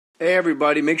Hey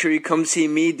everybody, make sure you come see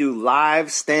me do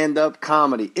live stand-up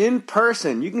comedy in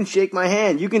person. You can shake my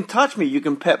hand, you can touch me, you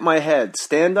can pet my head.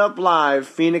 Stand Up Live,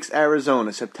 Phoenix,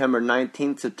 Arizona, September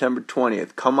 19th, September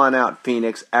 20th. Come on out,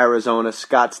 Phoenix, Arizona,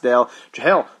 Scottsdale.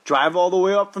 Hell, drive all the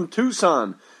way up from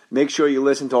Tucson. Make sure you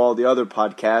listen to all the other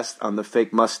podcasts on the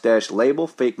Fake Mustache label.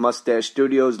 Fake Mustache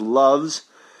Studios loves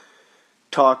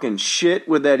Talking Shit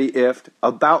with Eddie Ift,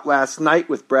 About Last Night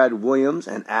with Brad Williams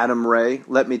and Adam Ray,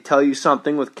 Let Me Tell You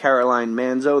Something with Caroline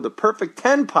Manzo, The Perfect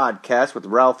 10 podcast with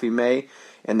Ralphie May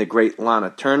and the great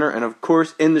Lana Turner, and of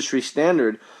course Industry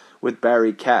Standard with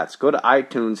Barry Katz. Go to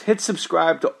iTunes, hit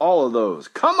subscribe to all of those.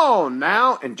 Come on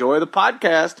now, enjoy the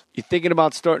podcast. You thinking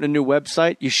about starting a new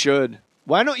website? You should.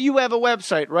 Why don't you have a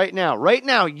website right now? Right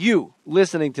now, you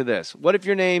listening to this. What if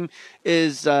your name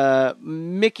is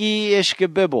Mickey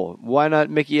Ishkabibble? Why not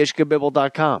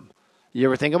MickeyIshkabibble.com? You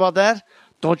ever think about that?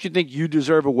 Don't you think you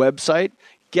deserve a website?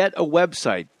 Get a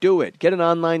website. Do it. Get an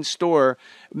online store.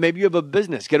 Maybe you have a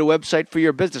business. Get a website for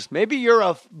your business. Maybe you're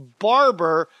a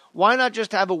barber. Why not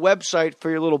just have a website for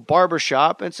your little barber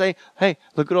shop and say, hey,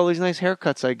 look at all these nice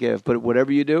haircuts I give. But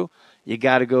whatever you do, you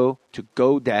got to go to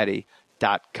GoDaddy.com.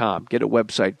 Get a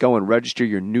website. Go and register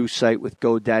your new site with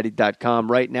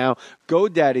GoDaddy.com right now.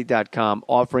 GoDaddy.com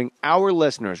offering our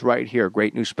listeners right here a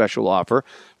great new special offer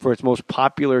for its most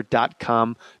popular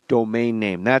 .com domain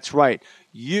name. That's right.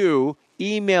 You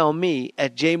email me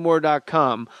at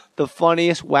jmohr.com the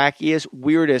funniest, wackiest,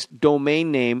 weirdest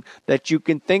domain name that you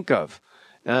can think of.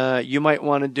 You might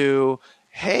want to do,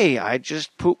 hey, I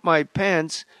just pooped my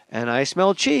pants and I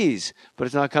smell cheese, but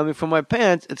it's not coming from my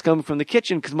pants. It's coming from the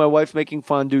kitchen because my wife's making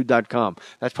fondue.com.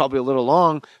 That's probably a little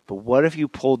long, but what if you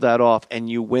pulled that off and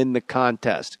you win the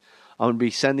contest? I'm going to be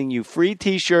sending you free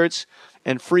T-shirts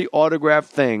and free autographed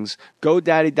things.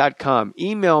 GoDaddy.com.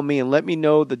 Email me and let me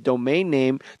know the domain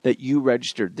name that you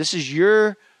registered. This is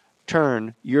your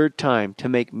turn, your time to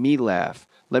make me laugh.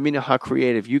 Let me know how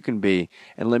creative you can be,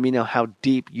 and let me know how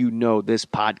deep you know this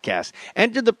podcast.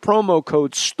 Enter the promo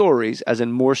code STORIES, as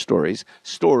in more stories,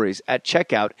 stories, at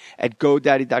checkout at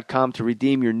GoDaddy.com to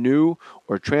redeem your new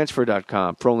or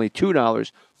transfer.com for only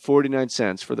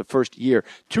 $2.49 for the first year.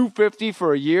 $2.50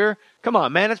 for a year? Come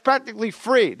on, man, it's practically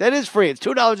free. That is free. It's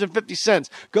 $2.50.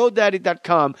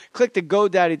 GoDaddy.com. Click the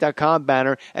GoDaddy.com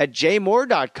banner at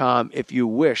jmohr.com if you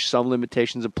wish. Some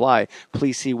limitations apply.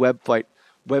 Please see website.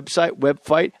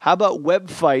 How about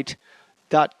webfight.com?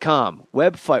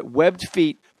 Webfight, webbed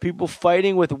feet, people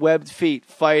fighting with webbed feet,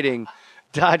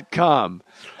 fighting.com.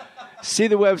 See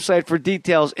the website for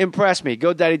details. Impress me.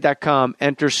 GoDaddy.com.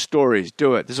 Enter stories.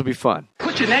 Do it. This will be fun.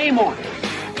 Put your name on it.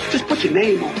 Just put your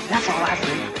name on it. That's all I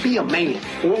say. Be a man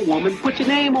or a woman. Put your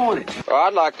name on it. Well,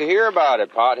 I'd like to hear about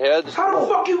it, potheads. How the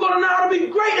fuck you gonna know how to be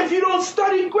great if you don't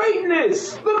study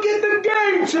greatness? Look at the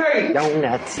game change.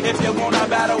 Donuts. If you want a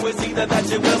battle, it's either that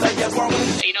you will or you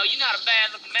won't. You know, you're not a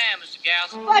bad-looking man, Mr.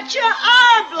 Gals. But you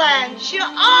are, Blanche. You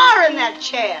are in that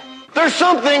chair. There's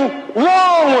something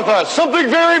wrong with us. Something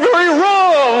very, very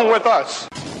wrong with us.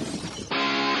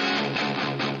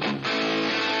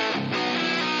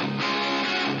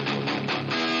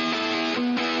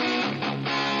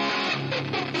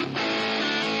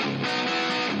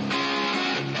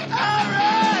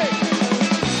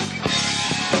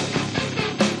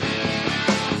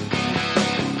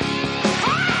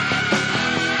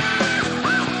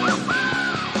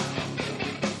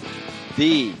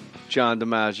 The John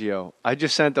DiMaggio. I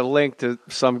just sent a link to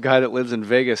some guy that lives in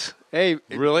Vegas. Hey,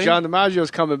 really? John DiMaggio's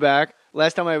coming back.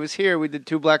 Last time I was here, we did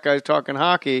two black guys talking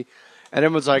hockey, and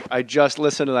everyone's like, I just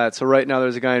listened to that. So right now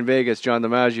there's a guy in Vegas, John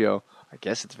DiMaggio. I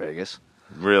guess it's Vegas.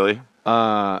 Really?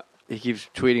 He keeps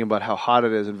tweeting about how hot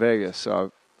it is in Vegas.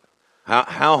 So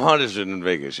How hot is it in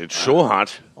Vegas? It's so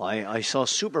hot. I saw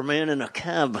Superman in a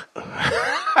cab.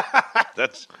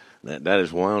 That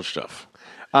is wild stuff.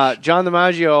 John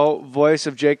DiMaggio, voice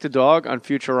of Jake the Dog on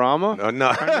Futurama.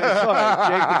 No. Jake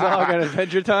the Dog on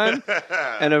Adventure Time.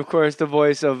 And, of course, the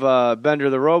voice of Bender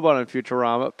the Robot on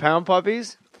Futurama. Pound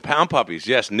Puppies? Pound Puppies,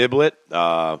 yes. Niblet.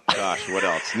 Gosh, what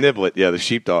else? Niblet, yeah, the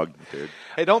sheepdog, dude.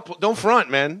 Hey, don't front,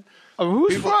 man.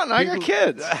 Who's fronting? I got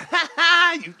kids.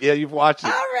 You've watched it.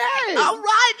 All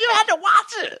right, you had to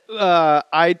watch it.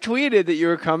 I tweeted that you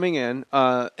were coming in,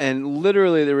 and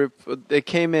literally they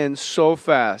came in so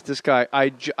fast. This guy,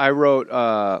 I wrote,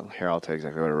 here, I'll tell you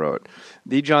exactly what I wrote.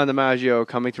 The John DiMaggio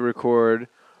coming to record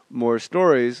more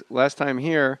stories. Last time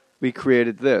here, we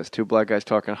created this, two black guys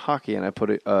talking hockey, and I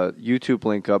put a YouTube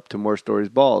link up to More Stories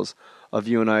Balls of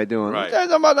you and I doing, right. Tell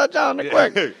us about that John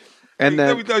quick. And then,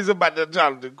 let me tell you something about that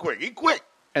Jonathan quick. He quick.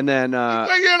 And then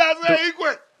he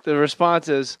quick. The response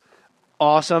is,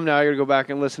 awesome. Now I got to go back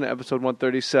and listen to episode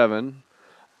 137.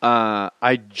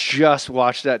 I just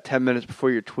watched that 10 minutes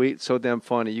before your tweet. So damn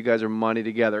funny. You guys are money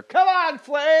together. Come on,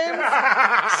 Flames!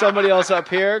 Somebody else up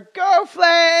here. Go,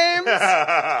 Flames!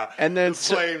 And then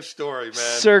Flame story, man.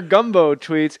 Sir Gumbo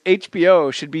tweets,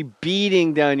 HBO should be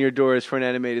beating down your doors for an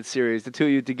animated series. The two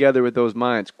of you together with those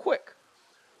minds. Quick.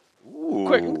 Ooh.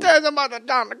 Quick. Tell them about the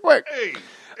Donna. Quick.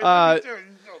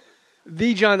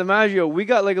 The John DiMaggio, we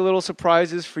got like a little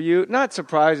surprises for you. Not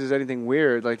surprises, anything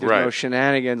weird. Like there's no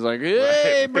shenanigans. Like,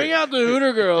 hey, bring out the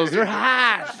Hooter girls. They're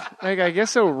hot. Like, I guess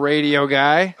so, radio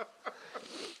guy.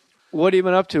 What have you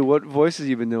been up to? What voices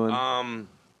you been doing? I've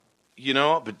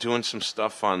been doing some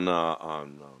stuff on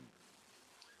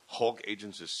Hulk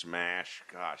Agents of Smash.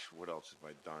 Gosh, what else have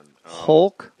I done?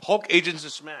 Hulk Agents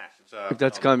of Smash.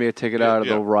 That's gonna be a ticket out, or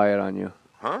they'll riot on you.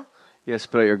 Huh? Yeah,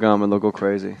 spit out your gum and they'll go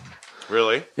crazy.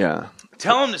 Really? Yeah.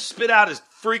 Tell him to spit out his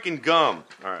freaking gum.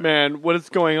 All right. Man, what is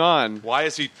going on? Why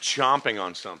is he chomping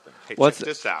on something? Hey, check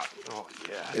this out. Oh,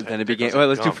 yeah. Then it began. Wait,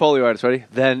 let's do Foley artists. Ready?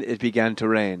 Then it began to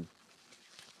rain.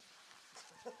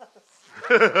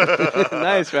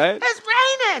 Nice, right? It's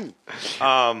raining.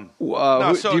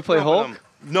 Do you play Hulk?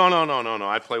 No.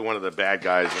 I play one of the bad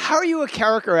guys. How are you a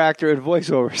character actor in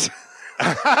voiceovers?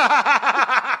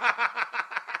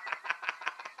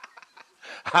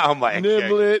 How am I?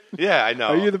 Niblet. Yeah, I know.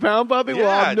 Are you the pound puppy? Yeah, well,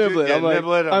 I'm Niblet. Dude, yeah, I'm like,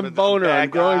 Niblet. I'm Boner. I'm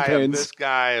growing guy, pains. I'm this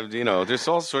guy. There's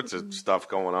all sorts of stuff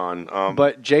going on.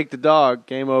 But Jake the dog,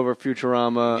 Game Over,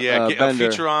 Futurama. Bender.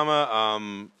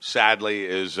 Futurama, sadly,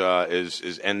 is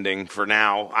ending for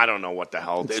now. I don't know what the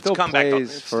hell. It still come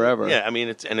plays back to, forever. Yeah, I mean,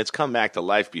 it's come back to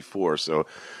life before. So,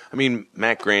 I mean,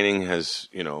 Matt Groening has,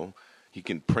 he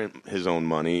can print his own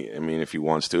money. I mean, if he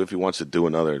wants to. If he wants to do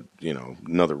another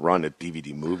run at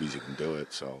DVD movies, he can do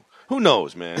it. So. Who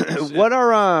knows, man? What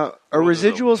are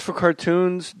residuals for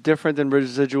cartoons different than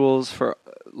residuals for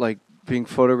like being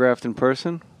photographed in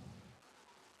person?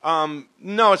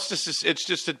 No, it's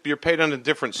just that you're paid on a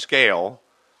different scale,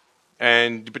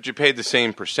 but you're paid the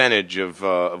same percentage of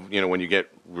when you get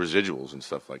residuals and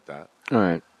stuff like that. All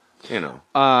right.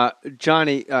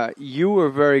 Johnny, you were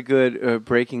very good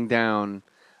breaking down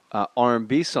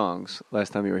R&B songs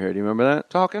last time you were here. Do you remember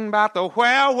that? Talking about the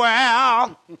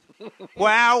wow.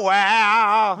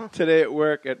 Wow. Today at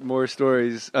work at Mohr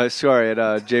Stories, at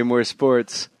J Mohr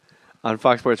Sports on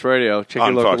Fox Sports Radio. Check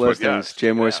your local listings,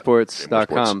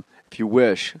 jmohrsports.com if you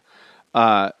wish.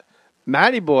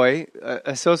 Matty Boy,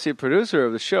 associate producer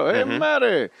of the show. Hey,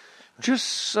 Matty, just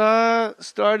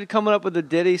started coming up with a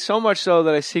ditty, so much so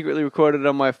that I secretly recorded it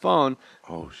on my phone.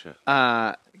 Oh, shit.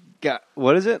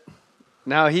 What is it?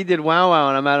 Now he did Wow Wow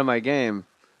and I'm out of my game.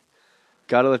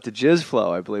 Gotta Let the Jizz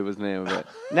Flow, I believe was the name of it.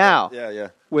 Now,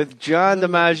 with John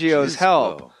DiMaggio's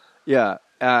help,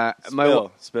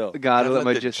 spill. Gotta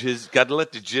let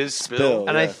the jizz spill.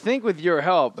 And I think with your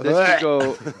help, this could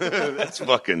go. That's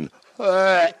fucking.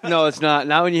 No, it's not.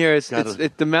 Now when you hear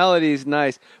it, the melody's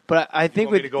nice, but I think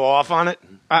you want me to go off on it.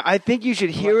 I think you should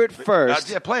hear it first.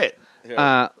 Yeah, play it.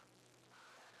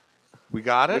 We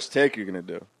got it. Which take are you gonna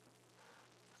do?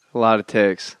 A lot of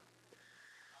takes.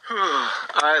 All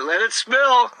right, let it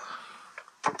spill.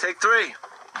 Take 3.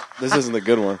 This isn't a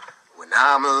good one. When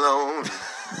I'm alone,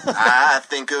 I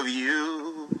think of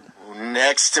you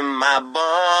next to my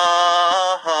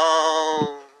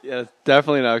bone. Yeah,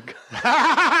 definitely not.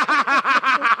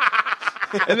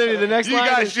 And then the next line. You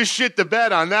guys just shit the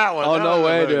bed on that one. Oh, no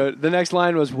way, dude. The next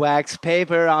line was wax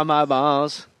paper on my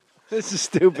balls. This is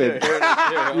stupid.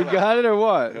 You got it or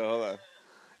what? Yeah, hold on.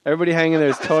 Everybody hanging there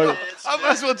is totally. I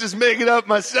might as well just make it up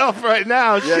myself right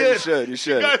now. Yeah, Shit. you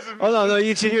should. Oh, no,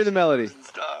 you should hear the melody.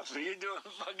 Stuff. You're doing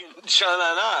fucking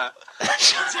sha-na-na. All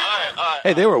right.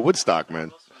 Hey, they were at Woodstock,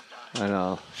 man. I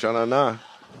know. Sha-na-na.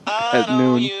 At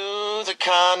noon. Use a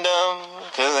condom,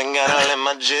 cause I gotta let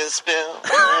my jizz spill.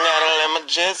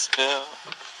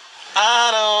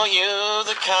 I don't use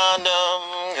a condom,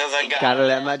 cause I gotta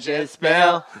let my jizz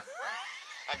spill.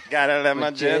 Gotta let my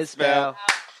jizz spill.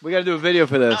 We gotta do a video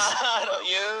for this.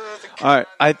 All right,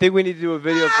 I think we need to do a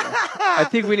video. I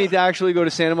think we need to actually go to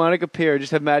Santa Monica Pier.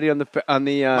 Just have Maddie on the.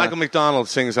 Michael McDonald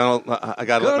sings. I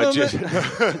gotta let my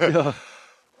jizz.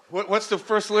 What's the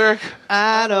first lyric?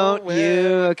 I don't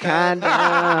use a condom.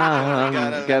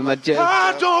 Got my jizz.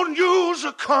 I don't use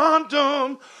a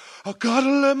condom. I gotta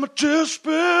let my jizz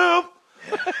spill.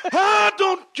 I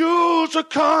don't use a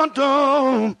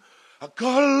condom. I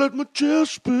gotta let my jizz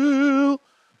spill.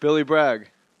 Billy Bragg.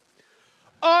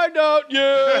 I don't use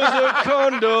a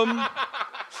condom.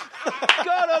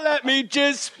 Gotta let me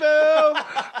jizz spill.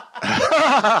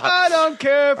 I don't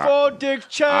care for Dick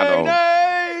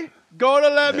Cheney. Gotta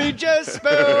let me jizz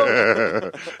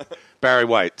spill. Barry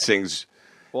White sings.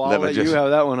 Well, I'll let you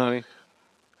have that one, honey.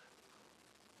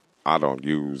 I don't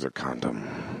use a condom.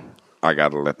 I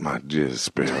gotta let my jizz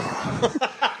spill.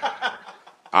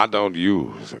 I don't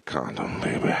use a condom,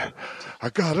 baby. I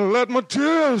gotta let my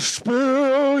jizz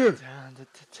spill.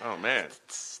 Oh, man.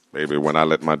 Baby, when I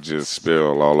let my jizz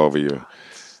spill all over you,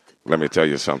 let me tell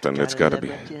you something. It's gotta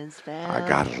be. I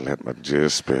gotta let my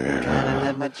jizz spill. Gotta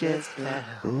let my jizz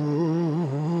spill.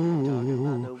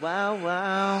 Ooh. Wow,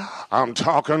 wow. I'm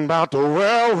talking about the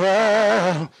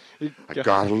well. I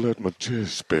gotta let my jizz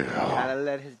spill. Gotta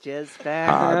let his jizz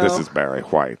spill. This is Barry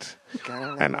White,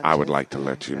 and I would like to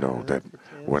let you know that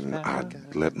when I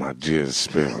let my jizz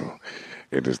spill,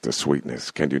 it is the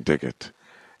sweetness. Can you dig it?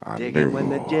 Digging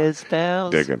when the jizz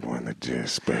spells. Digging when the jizz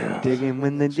spells. Digging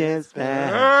when the jizz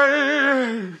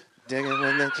spells. Digging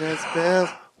when the jizz spells.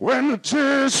 When the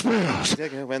jizz spells.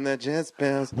 Digging when the jizz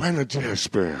spells. When the jizz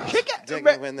spells.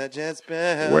 Digging when the jizz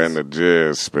spells. When the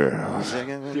jizz spells.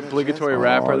 The obligatory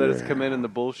rapper that has come in the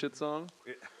bullshit song.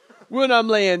 When I'm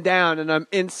laying down and I'm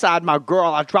inside my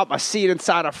girl, I drop my seat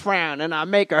inside a frown and I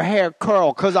make her hair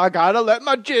curl because I gotta let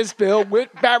my jizz spill with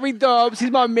Barry Dubs.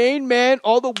 He's my main man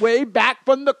all the way back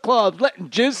from the clubs. Letting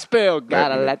jizz spill.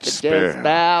 Gotta let the jizz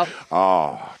spill.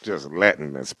 Oh, just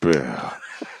letting it spill.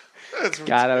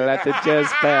 Gotta let the jizz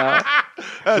spill.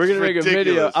 We're gonna make a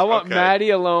video. I want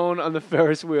Maddie alone on the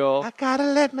Ferris wheel. I gotta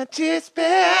let my jizz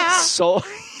spill.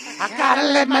 I gotta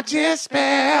let my jizz spill.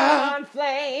 On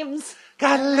flames.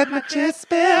 Gotta let my jizz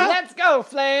spill. Let's go,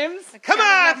 Flames. Come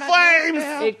on, Flames.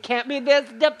 It can't be this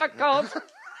difficult. Keep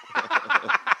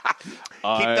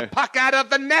the puck out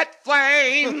of the net,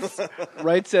 Flames.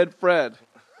 Right said Fred.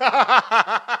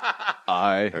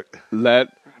 I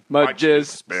let my jizz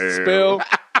spill.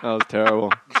 That was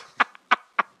terrible.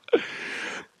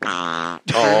 Oh.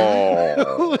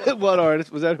 What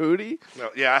artist? Was that Hootie? No,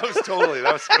 yeah, that was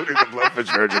Hootie the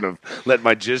Blowfish version of Let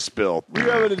My Jizz Spill. We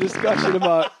were having a discussion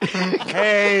about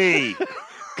hey,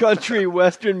 country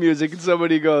western music, and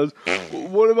somebody goes,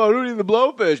 "What about Hootie the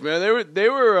Blowfish, man? They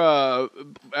were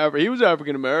he was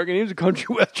African American. He was a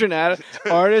country western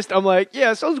artist." I'm like,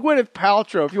 yeah, so's Gwyneth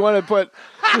Paltrow. If you want to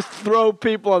just throw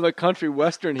people on the country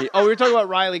western heat. Oh, we were talking about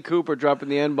Riley Cooper dropping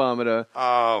the N-bomb at a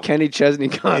Kenny Chesney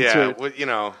concert. Yeah, well, you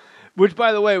know. Which,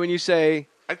 by the way, when you say...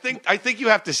 I think you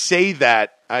have to say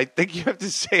that. I think you have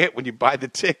to say it when you buy the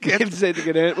ticket. You have to say to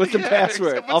get in. What's the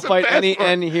password? I'll fight any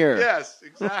N here. Yes,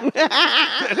 exactly.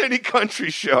 At any country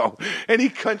show. Any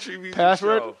country music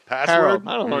password? Show. Password? Harold.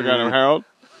 I don't know I him, Harold.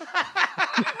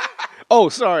 Oh,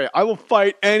 sorry. I will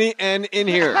fight any N in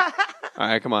here. All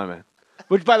right, come on, man.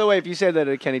 Which, by the way, if you say that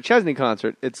at a Kenny Chesney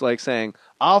concert, it's like saying,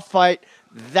 I'll fight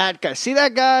that guy. See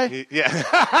that guy? Yeah.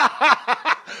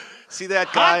 See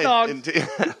that guy?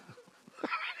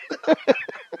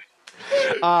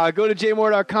 Go to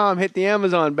jmohr.com, hit the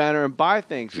Amazon banner, and buy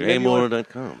things.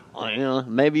 jmohr.com. Oh, yeah.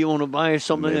 Maybe you want to buy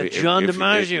something that John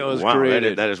DiMaggio has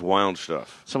created. That is wild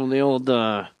stuff. Some of the old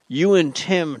you and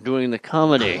Tim doing the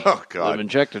comedy. Oh, God. Living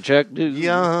check to check, dude.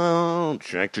 Yeah,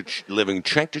 living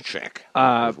check to check.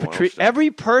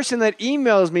 Every person that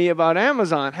emails me about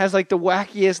Amazon has like the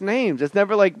wackiest names. It's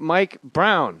never like Mike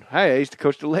Brown. Hey, I used to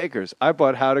coach the Lakers. I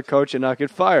bought How to Coach and Not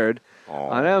Get Fired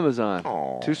on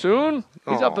Amazon. Too soon?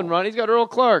 He's up and running. He's got Earl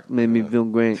Clark. Made me feel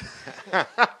great.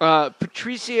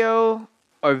 Patricio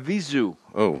Arvizu.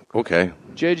 Oh, okay.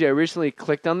 JJ, I recently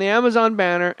clicked on the Amazon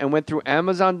banner and went through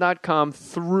Amazon.com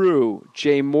through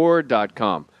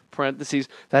jmohr.com. Parentheses,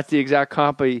 that's the exact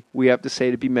copy we have to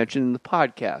say to be mentioned in the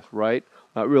podcast, right?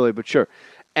 Not really, but sure.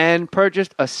 And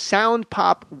purchased a Sound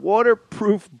Pop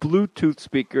waterproof Bluetooth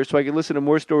speaker so I can listen to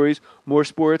more stories, more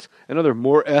sports, and other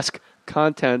more-esque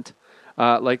content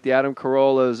like the Adam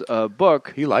Carolla's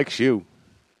book. He likes you.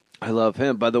 I love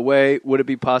him. By the way, would it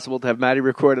be possible to have Maddie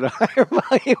record at a higher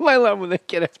volume? I love when they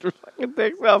get extra fucking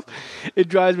thick stuff. It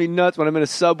drives me nuts when I'm in a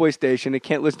subway station and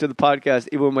can't listen to the podcast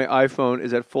even when my iPhone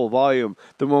is at full volume.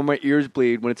 The more my ears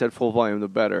bleed when it's at full volume, the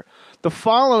better. The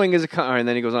following is a... and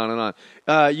then he goes on and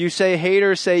on. You say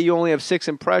haters say you only have 6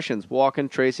 impressions.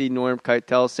 Walken, Tracy, Norm,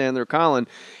 Keitel, Sandler, Colin.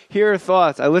 Here are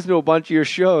thoughts. I listened to a bunch of your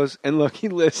shows, and look, he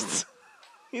lists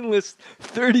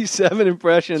 37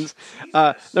 impressions.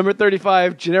 Number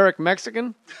 35, generic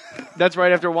Mexican. That's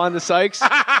right after Wanda Sykes.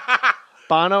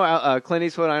 Bono, Clint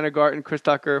Eastwood, Ina Garten, Chris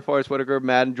Tucker, Forrest Whitaker,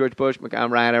 Madden, George Bush.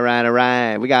 I'm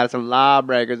right. We got some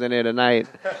lawbreakers in here tonight.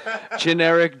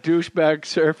 Generic douchebag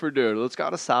surfer dude. Let's go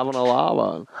to Sabana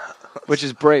Lava, which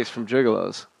is Brace from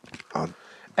Gigolos.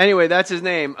 Anyway, that's his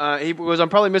name. He goes, I'm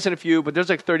probably missing a few, but there's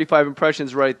like 35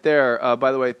 impressions right there.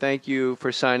 By the way, thank you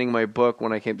for signing my book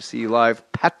when I came to see you live.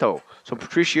 Pato. So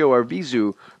Patricio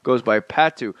Arvizu goes by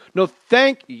Patu. No,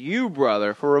 thank you,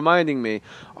 brother, for reminding me.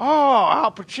 Oh,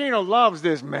 Al Pacino loves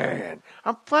this man.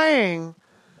 I'm playing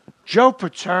Joe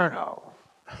Paterno.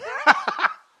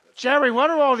 Jerry, what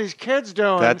are all these kids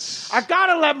doing? I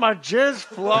gotta let my jizz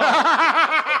flow.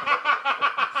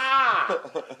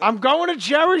 I'm going to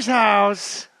Jerry's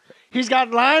house. He's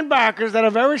got linebackers that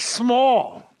are very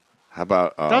small. How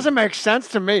about... Doesn't make sense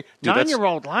to me. Dude,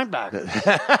 9-year-old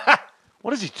linebackers.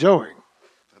 What is he doing?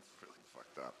 That's really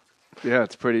fucked up. Yeah,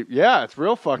 it's pretty... Yeah, it's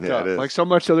real fucked up. It is. Like, so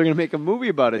much so they're going to make a movie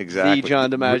about it. Exactly. The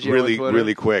John DiMaggio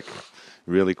Really quick.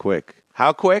 Really quick.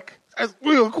 How quick? That's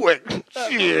real quick.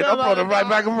 Shit, I'm putting it right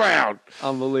back around.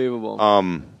 Unbelievable.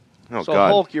 Oh, so God.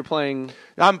 Hulk, you're playing...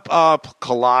 I'm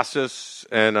Colossus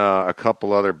and a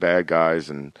couple other bad guys.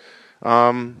 And,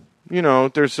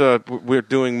 there's we're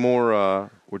doing more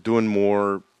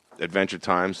Adventure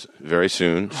Times very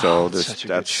soon. So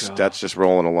that's just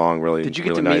rolling along really. Did you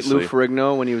get really to meet nicely. Lou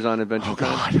Ferrigno when he was on Adventure Time?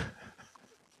 God.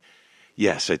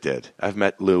 Yes, I did. I've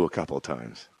met Lou a couple of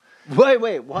times.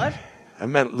 Wait, what? I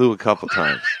met Lou a couple of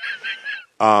times.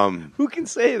 Who can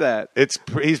say that?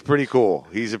 He's pretty cool.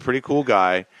 He's a pretty cool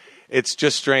guy. It's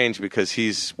just strange because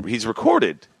he's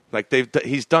recorded. Like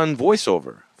he's done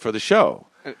voiceover for the show.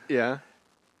 Yeah.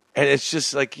 And it's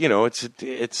just like,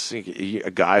 it's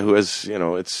a guy who has,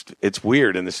 it's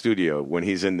weird in the studio when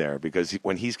he's in there because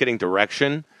when he's getting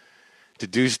direction to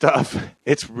do stuff,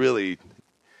 it's really,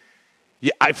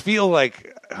 I feel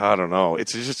like, I don't know,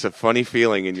 it's just a funny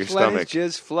feeling in your stomach. Let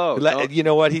his jizz flow. You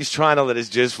know what? He's trying to let his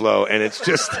jizz flow, and it's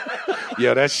just,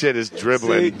 that shit is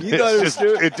dribbling. See,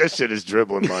 that shit is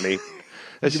dribbling money.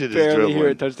 That shit is barely dribbling. Hear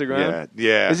it touch the ground?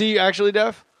 Yeah. Is he actually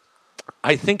deaf?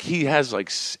 I think he has like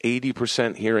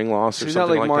 80% hearing loss or he's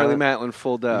something not like Marley Matlin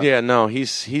full deaf. Yeah, no,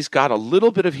 he's got a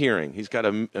little bit of hearing. He's got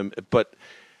but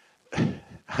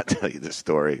I'll tell you this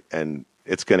story, and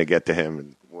it's going to get to him,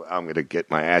 and I'm going to get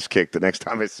my ass kicked the next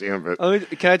time I see him. But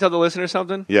can I tell the listener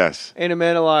something? Yes. Ain't a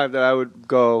man alive that I would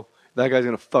go, that guy's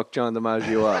going to fuck John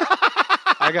DiMaggio up.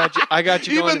 I got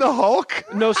you. Even the Hulk?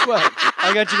 No sweat.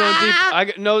 I got you going deep.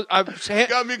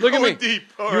 Got me look going at me. deep.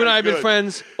 You and I have been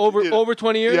friends over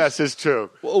 20 years. Yes, it's true.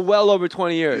 Well over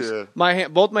 20 years. Yeah.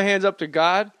 Both my hands up to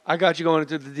God. I got you going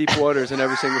into the deep waters in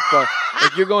every single fuck.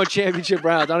 Like you're going championship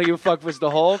rounds. I don't give a fuck if it's the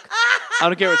Hulk. I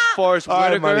don't care if it's Forrest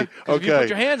Whitaker. If you put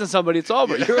your hands on somebody, it's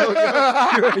over.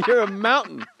 You're a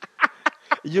mountain.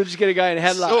 You'll just get a guy in a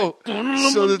headlock.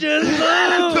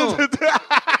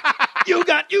 You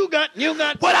got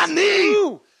what I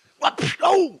need.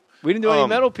 We didn't do any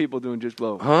metal people doing Jizz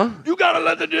Blow. Huh? You gotta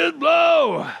let the Jizz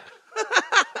blow.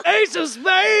 Ace of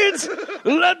spades,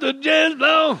 let the Jizz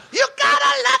blow. You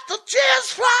gotta let the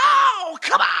jizz flow.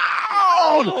 Come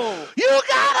on. You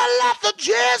gotta let the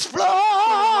jizz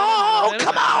flow.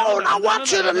 Come on. I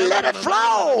want you to let it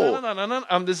flow.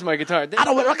 This is my guitar. I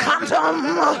don't want a condom.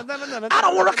 I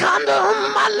don't want a condom.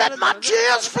 I let my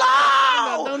jizz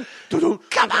flow.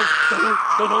 Come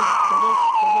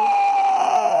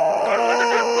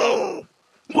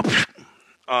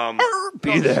on.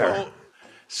 Be there.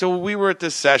 So we were at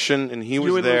this session, and he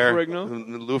was there.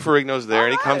 Lou Ferrigno's there,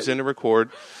 and he comes in to record.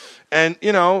 And,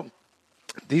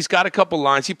 he's got a couple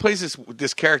lines. He plays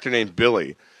this character named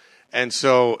Billy. And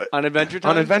so... On Adventure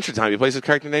Time? On Adventure Time. He plays this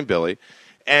character named Billy.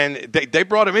 And they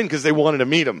brought him in because they wanted to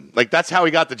meet him. Like, that's how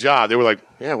he got the job. They were like,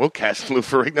 yeah, we'll cast Lou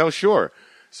Ferrigno, sure.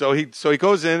 So he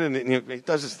goes in, and he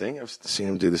does his thing. I've seen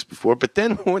him do this before. But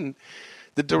then when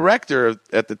the director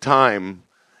at the time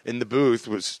in the booth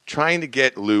was trying to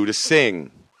get Lou to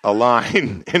sing a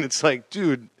line, and it's like,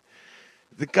 dude,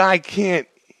 the guy can't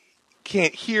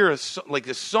hear a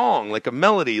song, like a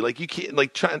melody, like you can't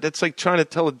that's like trying to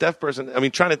tell a deaf person. I mean,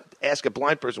 trying to ask a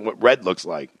blind person what red looks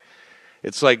like.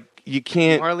 It's like you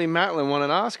can't. Marley Matlin won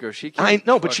an Oscar. She can't. I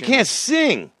know, but you can't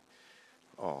sing.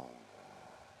 Oh.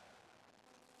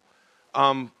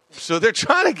 So they're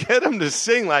trying to get him to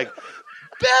sing like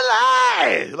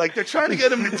Billy, like they're trying to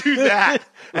get him to do that,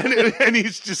 and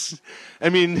he's just. I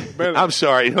mean, Billy. I'm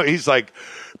sorry, he's like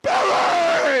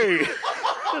Billy,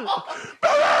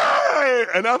 Billy,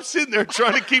 and I'm sitting there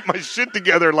trying to keep my shit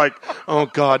together, like, oh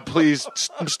God, please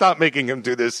stop making him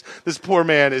do this. This poor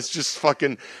man is just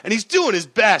fucking, and he's doing his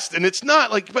best, and it's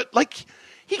not like, but like.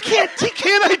 He can't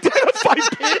identify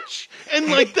pitch and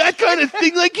like that kind of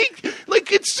thing.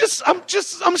 It's just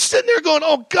I'm sitting there going,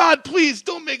 oh God, please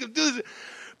don't make him do this.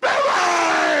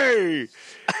 Billy!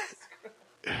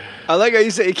 I like how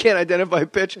you say he can't identify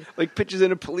pitch, like pitch is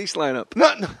in a police lineup.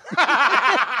 No.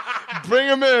 Bring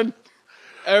him in.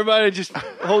 Everybody just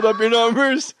hold up your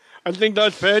numbers. I think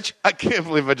that's pitch. I can't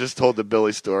believe I just told the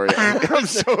Billy story.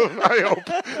 I hope.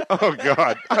 Oh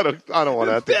God, I don't want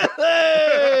that.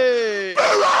 Billy! Billy!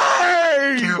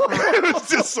 It's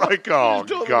just like, oh,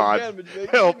 God,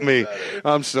 help me.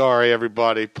 I'm sorry,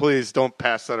 everybody. Please don't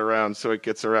pass that around so it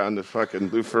gets around to fucking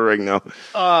Lou Ferrigno.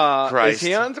 Christ. Is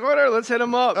he on Twitter? Let's hit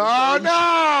him up. Oh,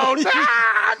 no!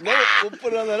 We'll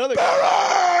put it on that other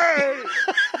Barry!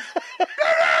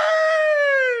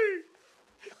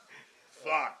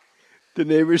 Fuck. The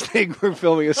neighbors think we're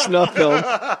filming a snuff film.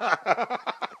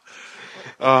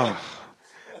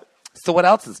 So what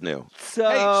else is new?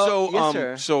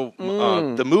 Yes, sir.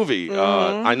 The movie,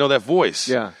 I Know That Voice.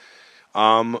 Yeah.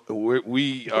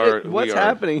 We are. What's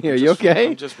happening here? You okay?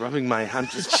 I'm just rubbing my. I'm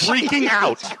just freaking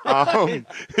out.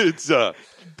 It's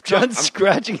John's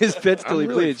scratching his pits till he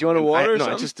bleeds. You want a water? No,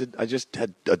 I just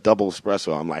had a double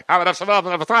espresso. I'm like,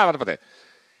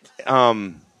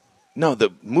 no, the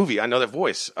movie I Know That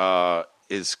Voice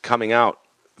is coming out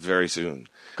very soon.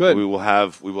 Good. We will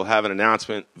have an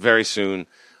announcement very soon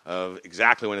of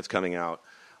exactly when it's coming out.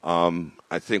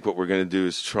 I think what we're going to do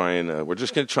is we're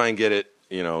just going to try and get it,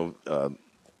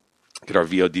 get our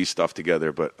VOD stuff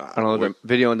together. But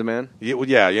video on demand.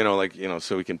 Yeah,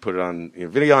 so we can put it on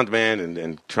video on demand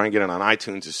and try and get it on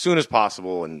iTunes as soon as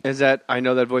possible. And is that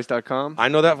iknowthatvoice.com?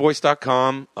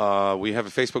 iknowthatvoice.com. We have a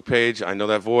Facebook page, I Know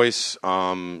That Voice.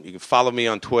 You can follow me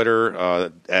on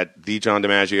Twitter at the John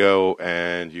DiMaggio,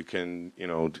 and you can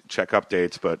check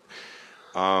updates. But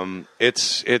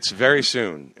it's very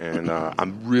soon, and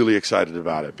I'm really excited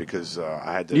about it because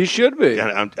I had to. You should be.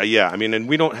 Yeah, I mean, and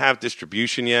we don't have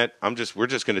distribution yet. We're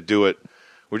just going to do it.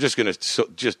 We're just going to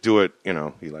just do it.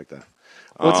 You like that.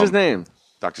 What's his name?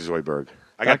 Dr. Zoidberg.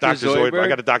 I got Dr. Zoidberg. I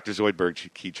got a Dr. Zoidberg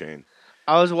keychain.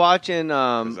 I was watching,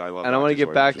 and I want to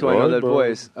get back to I Know That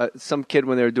Voice. Some kid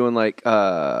when they were doing like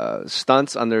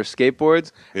stunts on their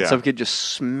skateboards, some kid just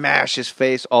smashed his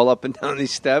face all up and down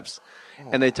these steps.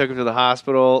 And they took him to the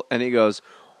hospital, and he goes,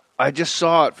 I just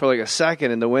saw it for like a second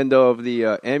in the window of the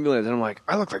ambulance. And I'm like,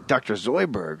 I look like Dr.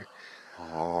 Zoidberg.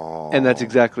 Oh. And that's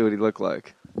exactly what he looked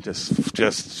like. Just.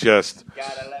 Gotta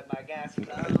let my gas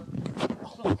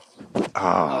flow. That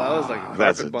was like a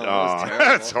carpet bomb.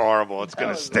 That's horrible. It's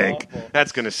going to stink.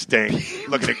 That's going to stink.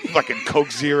 Look at fucking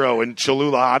Coke Zero and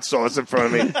Cholula hot sauce in front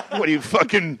of me. What are you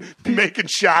fucking making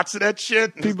shots of that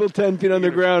shit? People 10 feet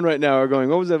underground right now are going,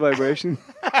 what was that vibration?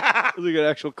 It was like an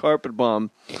actual carpet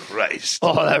bomb. Christ.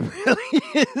 Oh, that really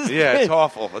is. Yeah, it's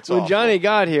awful. When Johnny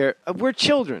got here, we're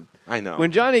children. I know.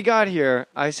 When Johnny got here,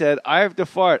 I said, I have to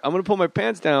fart. I'm going to pull my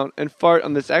pants down and fart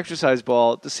on this exercise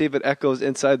ball to see if it echoes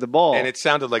inside the ball. And it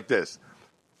sounded like this.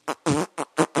 And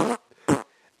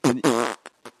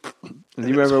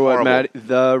you remember what Maddie,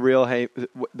 the real Hey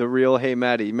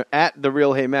Maddie, at the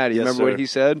real Hey Maddie, you remember what he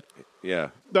said? Yeah.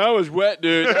 That was wet,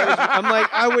 dude. I'm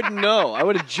like, I wouldn't know. I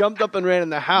would have jumped up and ran in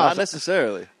the house. Not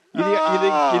necessarily.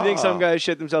 You think some guys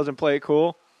shit themselves and play it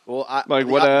cool? Well,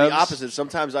 the opposite.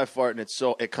 Sometimes I fart and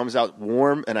it comes out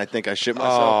warm, and I think I shit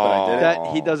myself, but I did it.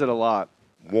 He does it a lot.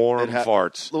 Warm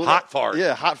farts. Hot fart.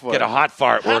 Yeah, hot fart. Get a hot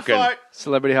fart working.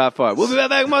 Celebrity hot fart. We'll be right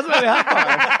back with more Celebrity Hot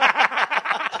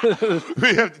Fart.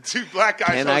 We have the two black guys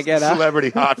Can on I get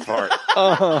Celebrity Hot Fart.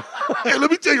 Hey,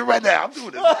 let me tell you right now. I'm doing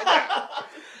this right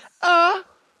now.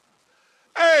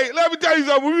 Hey, let me tell you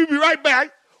something. We'll be right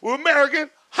back with American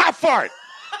Hot Fart.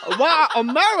 Wow,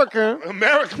 American?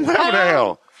 American, whatever the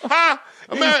hell. Huh?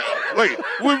 Wait,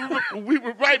 we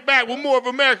were right back with more of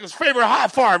America's favorite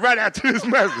hot fart right after this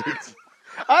message.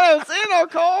 I don't see no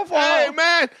cold fart. Hey,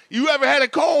 man, you ever had a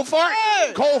cold fart?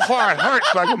 Hey. Cold fart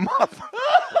hurts like a mother.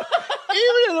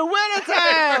 Even in the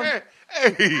wintertime.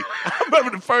 Hey, I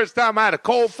remember the first time I had a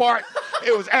cold fart.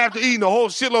 It was after eating a whole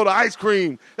shitload of ice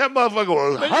cream. That motherfucker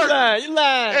was hurt. You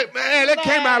lying. Hey, man, that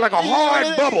came out like a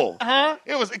hard bubble. Huh?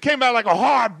 It came out like a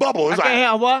hard bubble. It was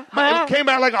what? It came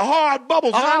out like a hard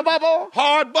bubble. Son. Hard bubble?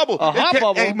 Hard bubble. A hot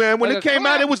bubble? Hey, man, when it came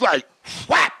out, it was like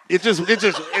whap. It just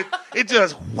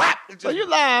whap. You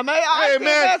lying, man.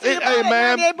 Hey,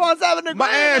 man.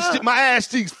 My ass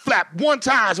cheeks flapped one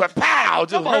time, so pow.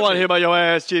 I want to hear about your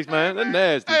ass cheeks, man. That's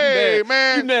nasty. Hey,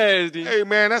 man. You nasty. Hey,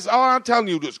 man, that's all I'm telling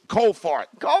you. This cold fart.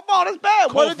 Cold fart is bad.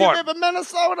 Cold what if fart. you live in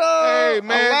Minnesota? Hey,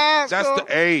 man. Alaska?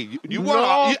 That's you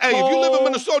want if you live in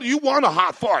Minnesota, you want a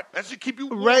hot fart. That should keep you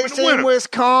warm in the winter. Racine,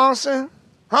 Wisconsin.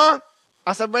 Huh?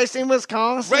 I said Racine,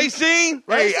 Wisconsin. Racine?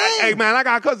 Hey, man, I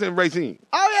got a cousin in Racine.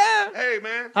 Oh, yeah. Hey,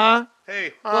 man. Huh?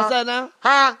 Hey. What's that now?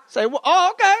 Huh? Say,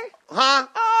 oh, okay. Huh?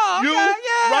 Oh, okay. You?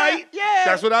 Yeah. Right? Yeah.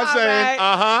 That's what I'm saying.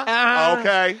 Right.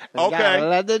 Okay. Gotta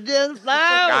let the jizz flow.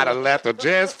 Gotta let the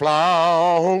jizz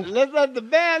flow. Let's let the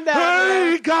band down.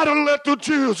 Hey, gotta let the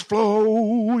jizz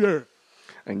flow. Yeah.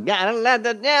 And gotta let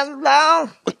the jizz flow.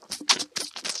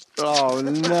 Oh,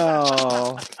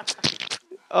 no.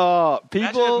 Oh,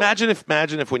 people. Imagine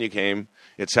if when you came,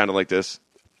 it sounded like this.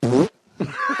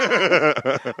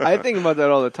 I think about that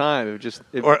all the time.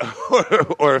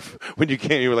 Or if when you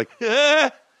came, you were like,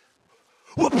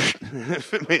 whoops.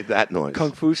 If it made that noise.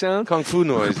 Kung Fu sound? Kung Fu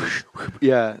noise.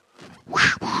 Yeah.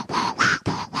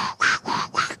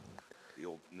 The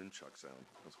old nunchuck sound.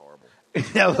 That's horrible.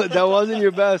 that wasn't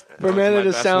your best. For a man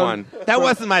to sound. That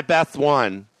wasn't my best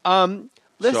one.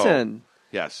 Listen.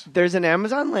 Yes. There's an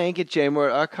Amazon link at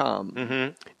jmore.com.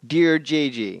 Mm-hmm. Dear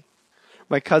JG,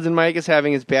 my cousin Mike is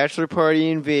having his bachelor party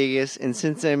in Vegas, and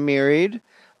since I'm married,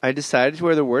 I decided to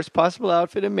wear the worst possible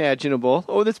outfit imaginable.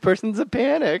 Oh, this person's a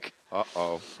panic.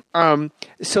 Uh-oh.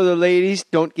 So the ladies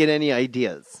don't get any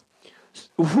ideas.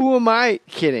 Who am I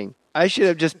kidding? I should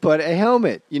have just put a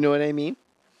helmet. You know what I mean?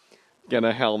 Get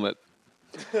a helmet.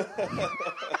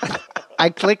 I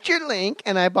clicked your link,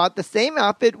 and I bought the same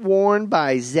outfit worn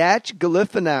by Zach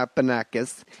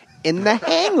Galifianakis in The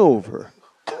Hangover.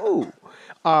 Oh.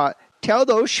 Tell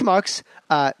those schmucks,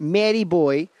 Matty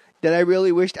Boy, that I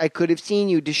really wished I could have seen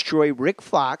you destroy Rick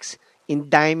Fox in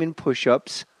diamond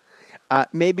push-ups.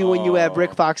 Maybe when you have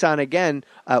Rick Fox on again,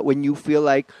 when you feel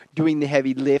like doing the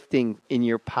heavy lifting in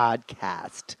your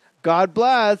podcast. God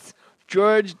bless,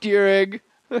 George Deering.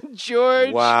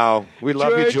 George. Wow. We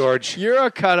love you, George. You're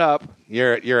a cut-up.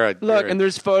 Look, and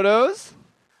there's photos.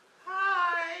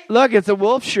 Hi. Look, it's a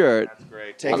wolf shirt. That's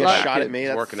great. Take a shot at me.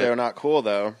 They're not cool,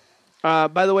 though.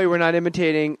 By the way, we're not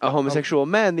imitating a homosexual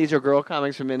men. These are girl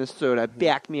comics from Minnesota.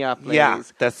 Back me up, ladies. Yeah,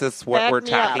 this is what Back we're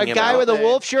me talking up. about. A guy with a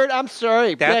wolf shirt? I'm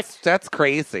sorry. That's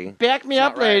crazy. Back me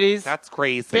up, ladies. That's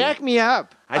crazy. Back me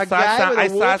up. I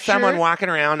saw someone walking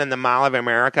around in the Mall of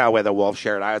America with a wolf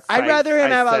shirt. I'd rather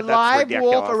him have a live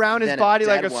wolf around his body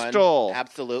like a stool.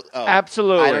 Absolutely. Oh,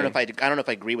 Absolutely. I don't know if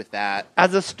I agree with that.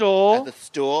 As a stool? As a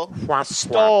stool?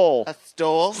 Stole. A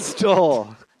stool?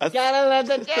 Stole. Gotta let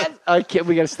the jizz. I can't.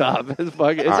 We gotta stop. It's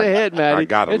a hit, Matty. I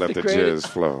gotta it's let the jizz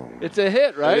flow. It's a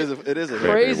hit, right? It is a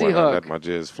hit. Crazy Baby, hook. Let my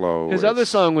jizz flow. His other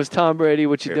song was Tom Brady.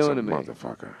 What you doing to me,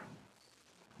 motherfucker?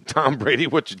 Tom Brady,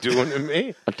 what you doing to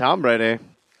me? Tom Brady.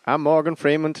 I'm Morgan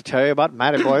Freeman to tell you about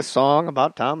Matty Boy's song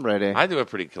about Tom Brady. I do a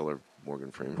pretty killer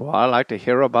Morgan Freeman. Well, I like to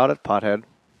hear about it, pothead.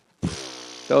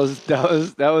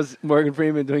 That was Morgan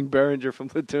Freeman doing Behringer from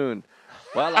Platoon.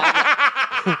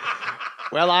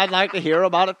 Well, I'd like to hear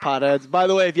about it, potheads. By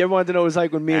the way, if you ever wanted to know what it was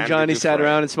like when me and Johnny sat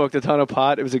around and smoked a ton of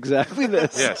pot, it was exactly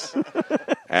this. Yes.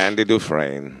 Andy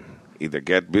Dufresne. Either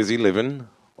get busy living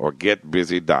or get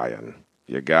busy dying.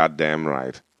 You're goddamn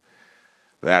right.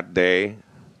 That day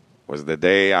was the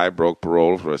day I broke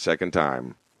parole for a second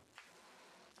time.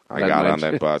 I got on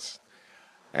that bus.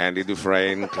 Andy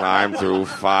Dufresne climbed through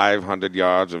 500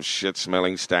 yards of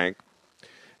shit-smelling stank.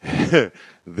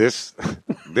 This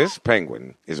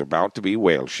penguin is about to be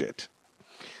whale shit.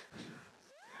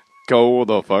 Go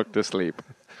the fuck to sleep.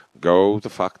 Go the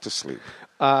fuck to sleep.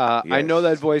 Yes. I know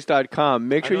that voice.com.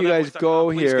 Make sure you guys go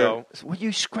here. Go. What are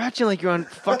you scratching like you're on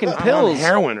fucking I'm pills? on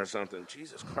heroin or something.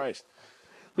 Jesus Christ.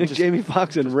 Jamie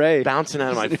Foxx and Ray. Bouncing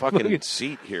out of my fucking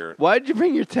seat here. Why did you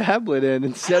bring your tablet in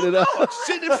and set it up? It's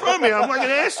sitting in front of me. I'm like an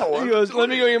asshole. He goes, let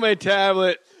me go get my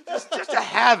tablet. Just to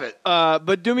have it.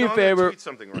 But do me a favor. I'm tweet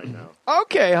something right now.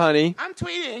 Okay, honey. I'm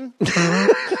tweeting.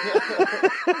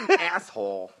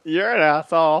 Asshole. You're an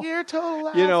asshole. You're a total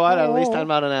asshole. You know what? At least I'm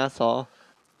not an asshole.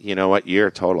 You know what? You're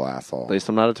a total asshole. At least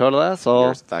I'm not a total asshole.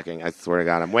 You're fucking, I swear to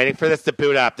God, I'm waiting for this to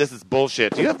boot up. This is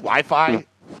bullshit. Do you have Wi-Fi?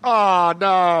 Oh,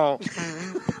 no.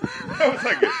 That was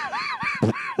like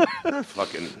a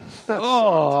fucking.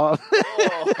 Oh.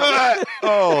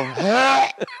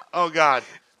 Oh, God.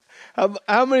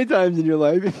 How many times in your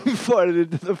life have you farted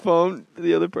into the phone to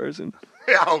the other person?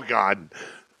 Oh, God.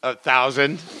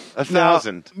 1,000.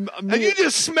 1,000. And you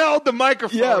just smelled the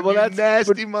microphone. Yeah, well, that's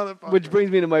nasty motherfucker. Which brings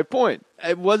me to my point.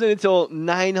 It wasn't until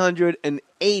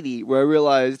 980 where I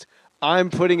realized I'm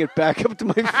putting it back up to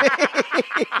my face.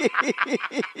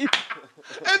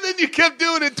 And then you kept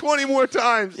doing it 20 more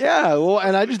times. Yeah, well,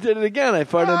 and I just did it again. I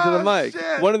farted into the mic.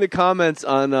 Shit. One of the comments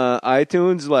on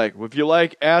iTunes, like, if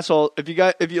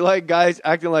you like guys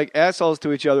acting like assholes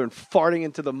to each other and farting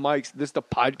into the mics, this is the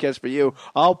podcast for you.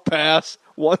 I'll pass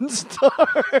 1 star.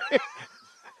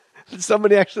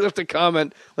 Somebody actually left a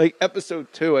comment, like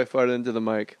episode 2, I farted into the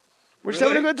mic. We're just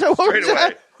having a good time. We're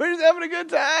just having a good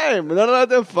time. We're not allowed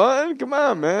to have fun. Come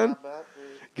on, man.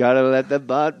 Gotta let the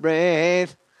butt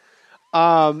breathe.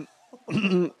 Is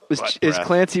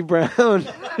Clancy Brown?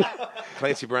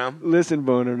 Clancy Brown? Listen,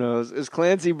 Boner knows. Is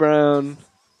Clancy Brown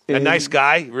A nice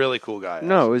guy, really cool guy.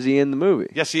 No, is he in the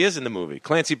movie? Yes, he is in the movie.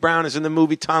 Clancy Brown is in the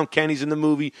movie. Tom Kenny's in the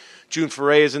movie. June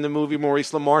Foray is in the movie.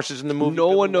 Maurice LaMarche is in the movie. No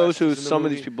Billy one knows West who is in the some of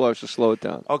movie. these people are, so slow it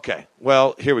down. Okay,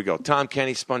 well, here we go. Tom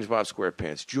Kenny, SpongeBob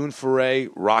SquarePants. June Foray,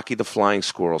 Rocky the Flying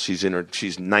Squirrel.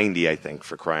 She's 90, I think,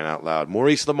 for crying out loud.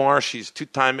 Maurice LaMarche, she's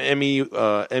two-time Emmy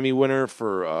winner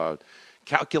for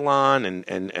Calculon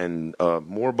and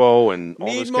Morbo and all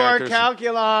those Need more characters.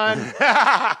 Calculon.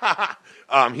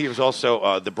 He was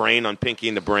also the Brain on Pinky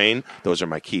and the Brain. Those are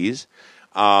my keys.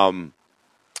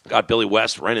 Got Billy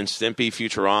West, Ren and Stimpy,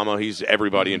 Futurama. He's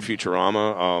everybody in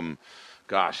Futurama.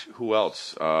 Gosh, who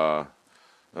else?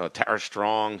 Tara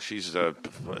Strong. She's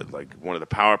like one of the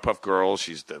Powerpuff Girls.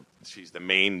 She's the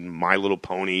main My Little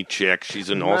Pony chick. She's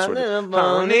in all sorts of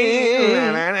pony.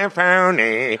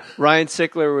 Ryan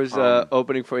Sickler was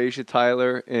opening for Aisha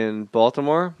Tyler in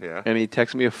Baltimore. Yeah. And he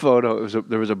texted me a photo.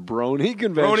 There was a Brony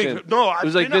convention. It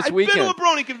was like this weekend. I've been to a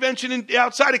Brony convention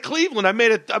outside of Cleveland. I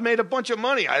made a bunch of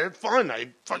money. I had fun. I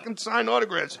fucking signed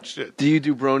autographs and shit. Do you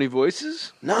do Brony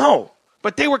voices? No.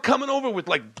 But they were coming over with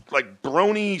like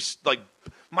Brony, like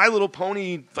My Little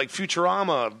Pony, like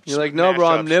Futurama. You're like, no, bro,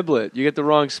 I'm Niblet. You get the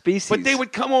wrong species. But they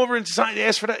would come over and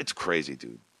ask for that. It's crazy,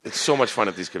 dude. It's so much fun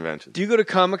at these conventions. Do you go to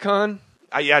Comic-Con?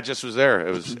 Yeah, I just was there.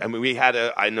 It was. I mean, we had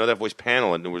I Know That Voice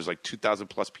panel, and there was like 2,000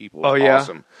 plus people. Oh, It was yeah?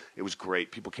 awesome. It was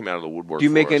great. People came out of the woodwork. Do you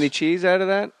make for us. any cheese out of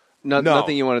that? No.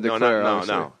 Nothing you want to declare,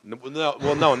 No.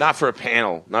 Well, no, not for a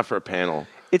panel. Not for a panel.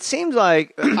 It seems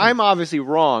like I'm obviously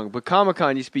wrong, but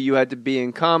Comic-Con used to be you had to be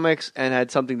in comics and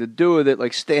had something to do with it.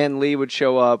 Like Stan Lee would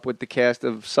show up with the cast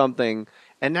of something,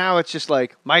 and now it's just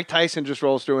like Mike Tyson just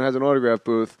rolls through and has an autograph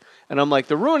booth, and I'm like,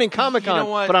 they're ruining Comic-Con, You know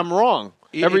what? but I'm wrong.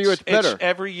 Every year it's better.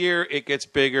 Every year it gets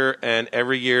bigger, and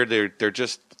every year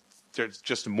there's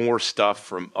just more stuff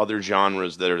from other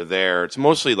genres that are there. It's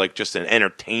mostly like just an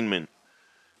entertainment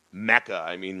mecca.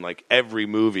 I mean, like every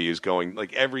movie is going,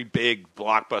 like every big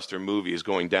blockbuster movie is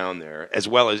going down there, as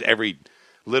well as every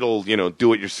little,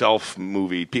 do-it-yourself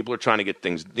movie. People are trying to get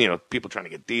things, people trying to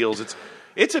get deals.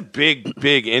 It's a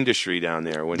big industry down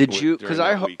there. Did you? Because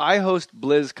I host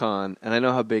BlizzCon, and I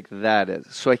know how big that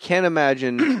is. So I can't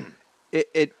imagine.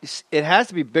 It has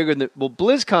to be bigger than... Well,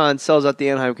 BlizzCon sells at the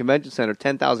Anaheim Convention Center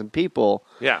 10,000 people.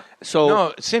 Yeah. So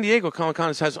no, San Diego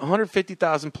Comic-Con has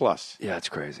 150,000 plus. Yeah, it's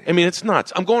crazy. I mean, it's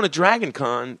nuts. I'm going to Dragon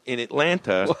Con in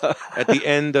Atlanta at the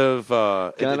end of...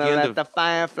 the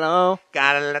fire flow.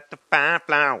 Gotta let the fire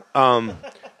flow.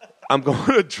 I'm going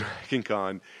to Dragon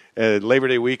Con Labor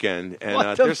Day weekend,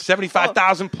 and there's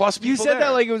 75,000 plus people. You said that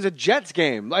like it was a Jets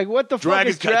game. Like, what the fuck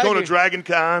is Dragon? Going to Dragon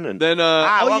Con, and then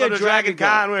welcome to Dragon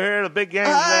Con. We're here, the big game.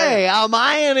 Hey, I'm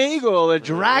Iron Eagle at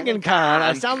Dragon Con.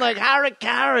 I sound like Harry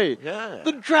Carey. Yeah.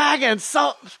 The dragon.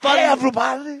 So Hey,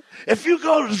 everybody, if you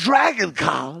go to Dragon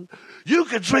Con, you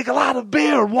can drink a lot of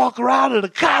beer and walk around in a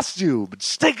costume and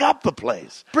stink up the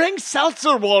place. Bring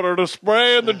seltzer water to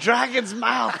spray in the dragon's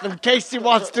mouth in case he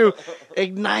wants to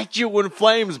ignite you in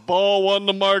flames. Ball one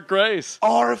to Mark Grace.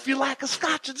 Or if you like a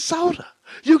scotch and soda,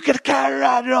 you can carry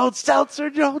around your own seltzer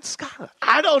and your own scotch.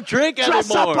 I don't drink anymore.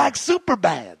 Dress up like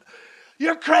Superman.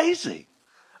 You're crazy.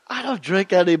 I don't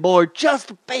drink anymore.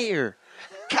 Just beer.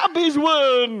 Cubbies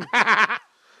win.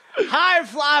 High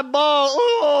fly ball.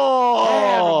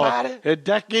 Oh, hey,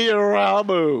 everybody. Hideki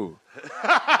Ramu.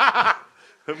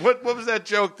 What was that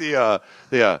joke? The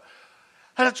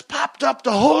and it's popped up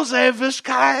to Jose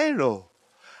Vizcaíno,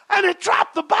 and it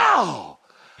dropped the ball.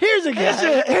 Here's a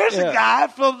guy. Here's a guy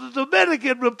from the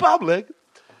Dominican Republic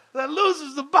that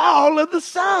loses the ball in the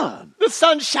sun. The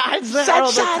sun shines there all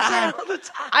the time.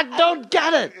 I don't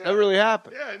get it. That really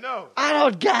happened. Yeah, I know. I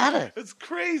don't get it. It's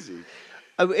crazy.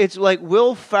 It's like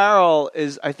Will Ferrell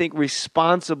is, I think,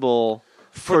 responsible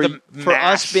for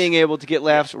us being able to get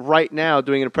laughs right now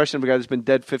doing an impression of a guy that's been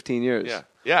dead 15 years.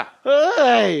 Yeah.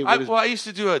 Hey! I used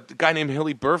to do a guy named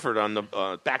Hilly Burford on the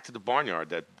Back to the Barnyard,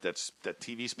 that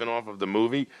TV spinoff of the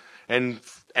movie, and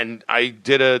I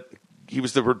did he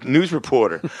was the news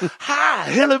reporter. Hi,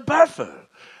 Hilly Burford.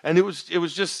 And it was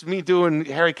just me doing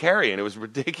Harry Carey, and it was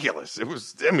ridiculous. It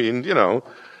was,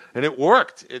 and it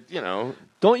worked.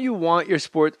 Don't you want your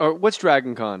sport? Or what's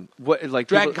Dragon Con? What like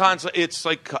Dragon Con's? It's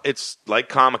like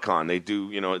Comic Con. They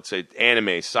do it's a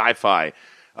anime, sci-fi,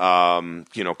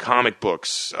 comic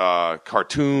books,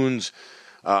 cartoons.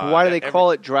 Why do they call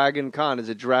it Dragon Con? Is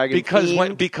it Dragon?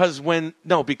 Because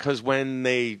when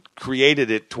they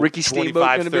created it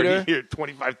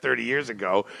 25, 30 years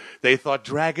ago, they thought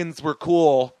dragons were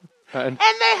cool, and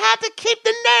they had to keep the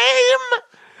name.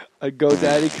 A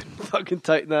GoDaddy can fucking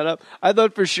tighten that up. I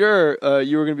thought for sure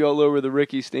you were going to be all over the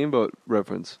Ricky Steamboat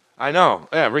reference. I know.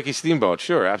 Yeah, Ricky Steamboat.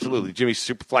 Sure, absolutely. Jimmy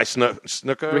Superfly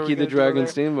Snooker. Ricky the Dragon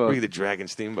Steamboat. Ricky the Dragon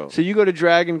Steamboat. So you go to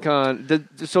Dragon Con.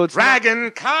 So it's Dragon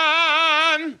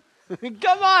Con.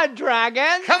 Come on,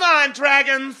 Dragon. Come on,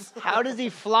 dragons. How does he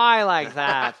fly like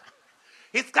that?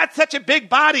 He's got such a big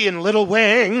body and little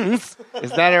wings. Is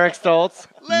that Eric Stoltz?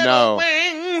 Little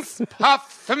wings,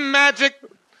 puff the magic.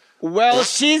 Well,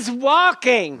 she's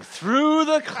walking through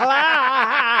the clouds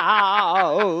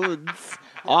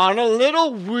on a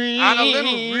little wing. On a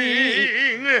little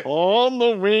wing. On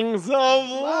the wings of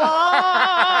love.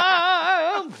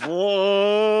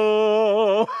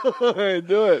 Whoa.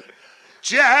 Do it.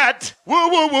 Jet. Woo,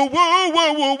 woo, woo, woo,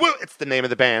 woo, woo, woo. It's the name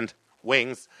of the band.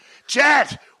 Wings.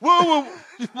 Jet. Woo, woo.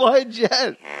 Why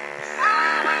Jet?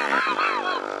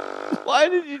 Why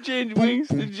did you change Wings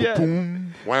to Jet?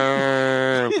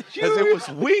 Because it was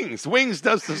Wings. Wings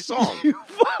does the song. You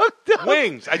fucked up.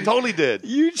 Wings. I totally did.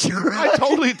 I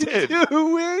totally did. Do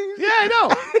Wings? Yeah, I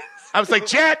know. I was like,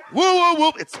 Jet. Woo, woo,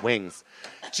 woo. It's Wings.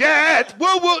 Jet.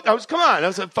 Woo, woo. I was, come on. That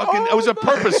was a fucking, it was a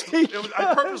purpose.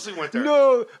 I purposely went there.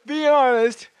 No, be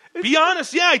honest. Be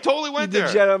honest, yeah, I totally went there.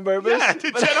 Did Jet on purpose? Yeah, I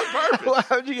did Jet on purpose.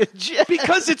 How'd you get Jet?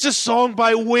 Because it's a song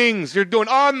by Wings. You're doing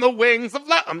On the Wings of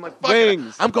Love. I'm like, fuck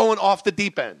Wings. it. I'm going off the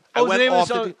deep end. Oh, I went the name off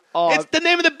of the deep song? It's the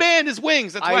name of the band is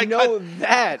Wings. That's why I know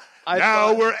that.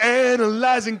 Now we're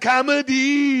analyzing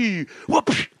comedy. Whoop,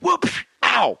 whoop,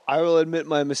 ow. I will admit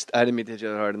my mistake. I didn't mean to hit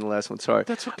you that hard in the last one. Sorry.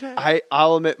 That's okay.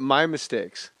 I'll admit my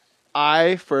mistakes.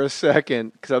 For a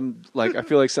second, because I'm like, I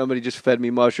feel like somebody just fed me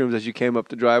mushrooms as you came up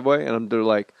the driveway, and they're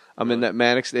like, I'm in that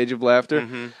manic stage of laughter.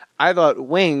 Mm-hmm. I thought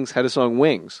Wings had a song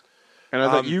Wings. And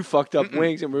I thought you fucked up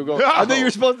Wings, and we were going, I thought you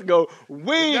were supposed to go,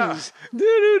 Wings. And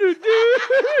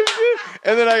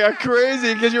then I got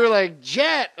crazy because you were like,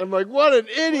 Jet. I'm like, what an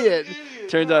idiot.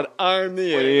 Turns out I'm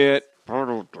the idiot.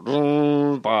 Wow.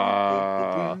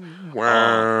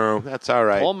 That's all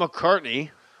right. Paul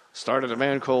McCartney started a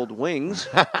band called Wings.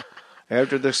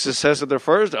 After the success of their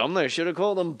first album, they should have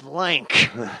called them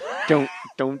Blank. Don't.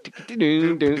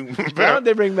 Now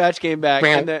they bring Match Game back.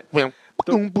 And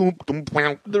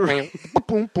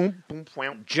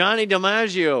Johnny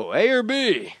DiMaggio, A or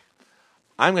B?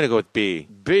 I'm going to go with B.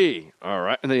 B. All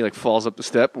right. And then he like falls up the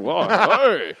step. Whoa,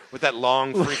 hey. With that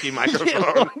long, freaky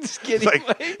microphone. Skinny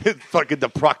it's fucking the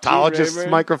proctologist's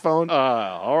microphone.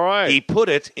 All right. He put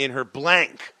it in her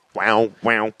blank. Wow,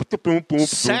 wow.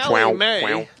 Sally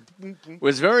Mae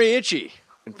was very itchy.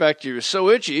 In fact, she was so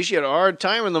itchy, she had a hard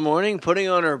time in the morning putting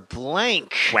on her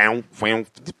blank. And then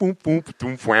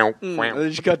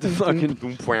she got the fucking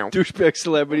douchebag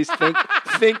celebrities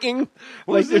thinking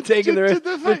like they're taking their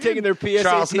PSATs.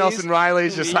 Charles Nelson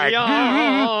Riley's just like,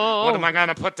 what am I going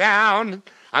to put down?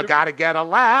 I got to get a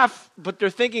laugh. But they're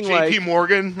thinking J.P. like...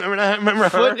 Morgan. Remember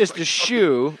foot her? is to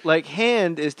shoe, like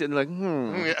hand is to like,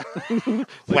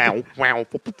 Wow.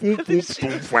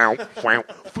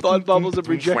 Thought bubbles of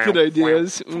rejected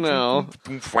ideas. No.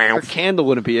 Her candle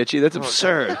wouldn't be itchy. That's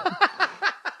absurd.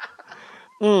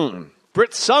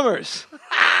 Britt Summers.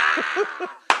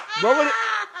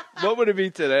 What would it be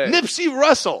today? Nipsey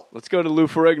Russell. Let's go to Lou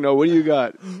Ferrigno. What do you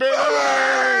got?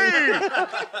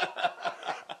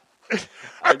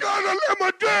 I gotta let my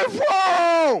dad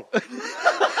fall.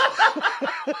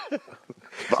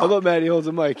 How about Matt? He holds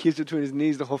a mic. He's between his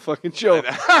knees the whole fucking show.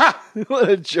 What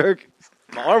a jerk.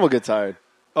 My arm will get tired.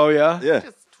 Oh, yeah? Yeah.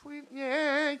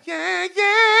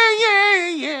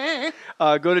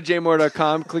 Go to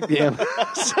jmohr.com. Click the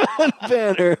Amazon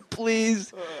banner,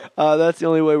 please. That's the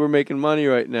only way we're making money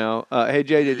right now. Hey,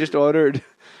 JJ, just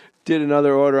did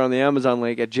another order on the Amazon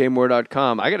link at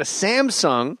jmohr.com. I got a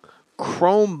Samsung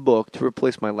Chromebook to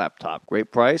replace my laptop.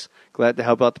 Great price. Glad to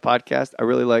help out the podcast. I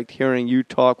really liked hearing you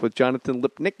talk with Jonathan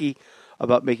Lipnicki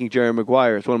about making Jerry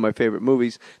Maguire. It's one of my favorite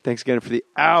movies. Thanks again for the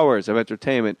hours of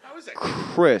entertainment.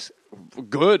 Chris,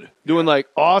 good. Doing like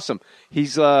awesome.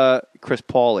 He's Chris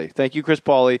Pauly. Thank you, Chris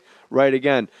Pauly. Right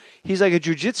again. He's like a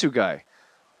jiu-jitsu guy.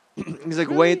 He's like,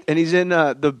 wait, and he's in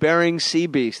the Bering Sea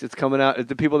Beast. It's coming out.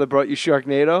 The people that brought you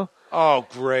Sharknado. Oh,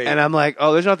 great. And I'm like,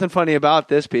 there's nothing funny about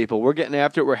this, people. We're getting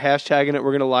after it. We're hashtagging it.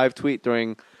 We're going to live tweet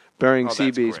during Bering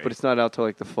Sea Beast, but it's not out till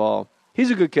like the fall.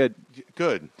 He's a good kid.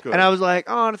 Good. And I was like,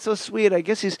 that's so sweet. I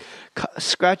guess he's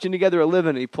scratching together a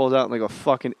living. And he pulls out like a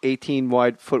fucking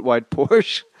 18-foot wide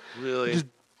Porsche. Really? Just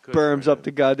berms up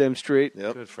the goddamn street.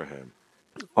 Yep. Good for him.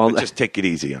 But just take it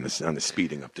easy on the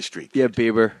speeding up the street. Yeah,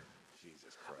 Bieber.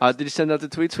 Did you send out the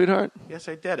tweet, sweetheart? Yes,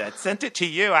 I did. I sent it to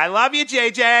you. I love you,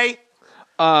 JJ.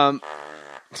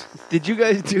 Did you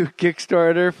guys do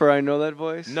Kickstarter for I Know That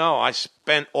Voice? No, I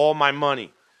spent all my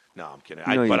money. No, I'm kidding.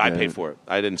 But I paid for it.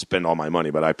 I didn't spend all my money,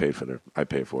 but I paid for it.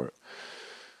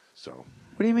 So.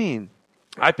 What do you mean?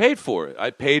 I paid for it.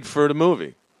 I paid for the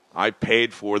movie.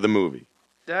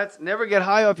 That's never get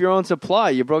high off your own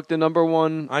supply. You broke the number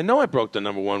one. I know I broke the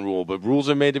number one rule, but rules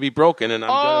are made to be broken, and I'm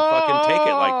going to fucking take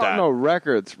it like that. No,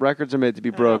 records. Records are made to be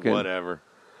broken. Whatever.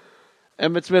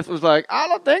 Emmett Smith was like, I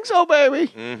don't think so, baby.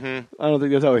 Mm-hmm. I don't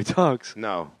think that's how he talks.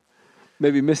 No.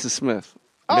 Maybe Mrs. Smith.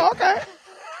 Oh, okay.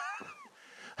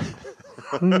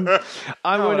 I'm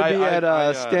going to be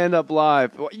at Stand Up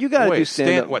Live. You got to do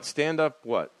stand-up. What, stand-up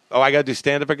what? Oh, I got to do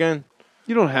stand-up again?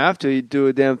 You don't have to. You do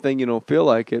a damn thing. You don't feel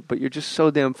like it, but you're just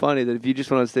so damn funny that if you just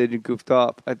went on stage and goofed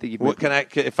off, I think you'd.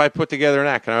 If I put together an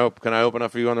act, can I open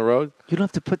up for you on the road? You don't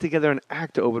have to put together an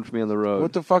act to open for me on the road.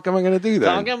 What the fuck am I going to do then?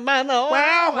 Talking about the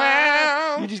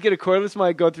wow. You just get a cordless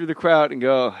mic, go through the crowd, and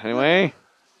go anyway.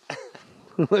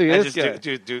 Look at this guy.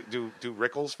 Do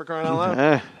Rickles for crying out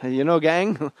loud? You know,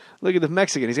 gang. Look at the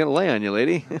Mexican. He's going to lay on you,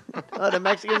 lady. The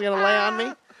Mexican's going to lay on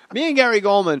me. Me and Gary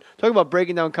Goldman, talking about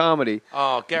breaking down comedy.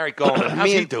 Oh, Gary Goldman.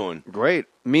 How's he doing? Great.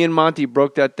 Me and Monty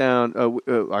broke that down.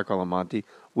 I call him Monty.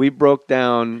 We broke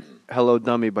down Hello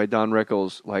Dummy by Don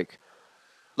Rickles like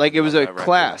it was a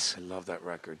class. I love that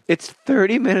record. It's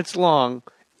 30 minutes long.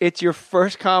 It's your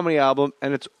first comedy album,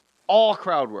 and it's all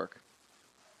crowd work.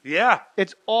 Yeah.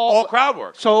 It's all crowd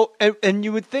work. So, and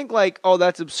you would think like, oh,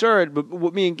 that's absurd. But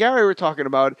what me and Gary were talking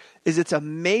about is it's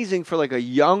amazing for like a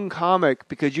young comic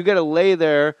because you got to lay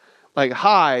there like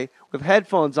high with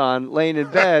headphones on, laying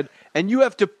in bed, and you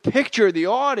have to picture the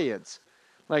audience.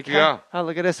 Like, yeah. Oh,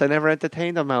 look at this. I never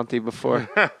entertained a Mountie before.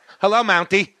 Hello,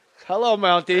 Mountie. Hello,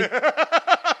 Mountie.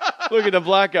 Look at the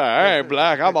black guy. I ain't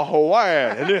black. I'm a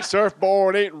Hawaiian, and this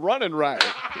surfboard ain't running right.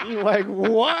 You're like,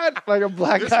 what? Like a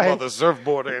black guy. This mother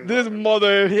surfboard ain't This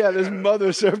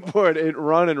mother surfboard ain't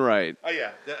running right. Oh,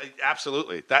 yeah.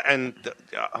 Absolutely.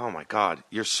 Oh, my God.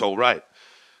 You're so right.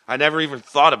 I never even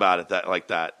thought about it like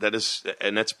that.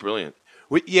 That's brilliant.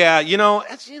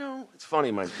 It's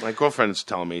funny. My girlfriend's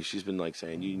telling me, she's been like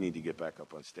saying, you need to get back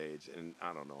up on stage. And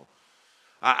I don't know.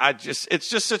 It's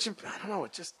just such a, I don't know,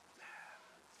 it's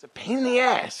a pain in the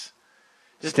ass.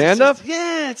 Stand up?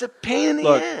 Yeah, it's a pain in the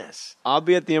ass. I'll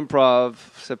be at the Improv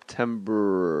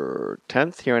September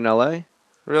 10th here in LA.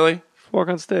 Really? Walk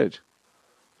on stage.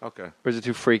 Okay. Or is it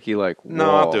too freaky? Like,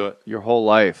 no, I'll do it. Your whole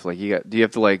life, like do you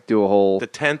have to like do a whole? The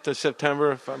 10th of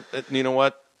September. You know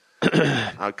what?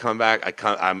 I'll come back.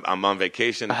 I'm on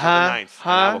vacation until the 9th.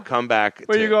 And I will come back.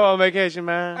 Where you go on vacation,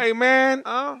 man? Hey man.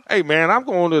 Hey man, I'm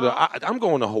going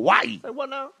to Hawaii. Say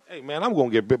what now? Hey man, I'm going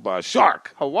to get bit by a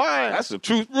shark. Hawaii. That's the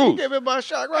truth. You get bit by a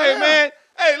shark right now. Hey man.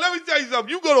 Hey, let me tell you something.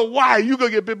 You go to Hawaii, you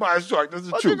gonna get bit by a shark. That's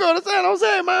the truth. You go to San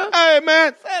Jose, man? Hey,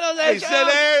 man. San Jose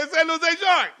shark. San Jose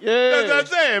shark. Yeah. That's what I'm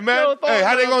saying, man. Hey,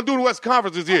 how they gonna do the West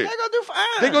Conference this year? They gonna do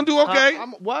fine. They gonna do okay.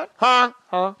 What? Huh?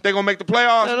 They gonna make the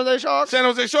playoffs. San Jose Sharks. San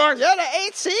Jose Sharks. Yeah, the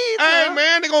 8th seed. Hey,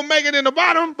 man, they gonna make it in the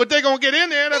bottom, but they gonna get in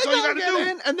there. That's all you gotta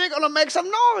do. And they're gonna make some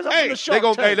noise up in the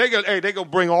shark. They gonna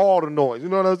bring all the noise. You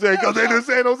know what I'm saying? Because they the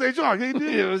San Jose Sharks. Yeah,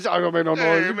 the shark gonna make no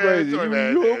noise. You crazy.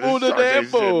 You move the damn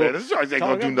fool. The Sharks ain't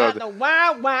gonna do nothing.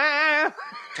 Wow.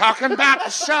 Talking about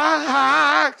the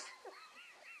Sharks.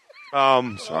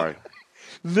 Sorry.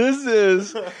 This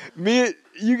is me.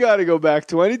 You got to go back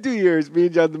 22 years. Me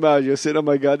and John DiMaggio sitting on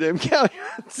my goddamn couch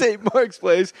at St. Mark's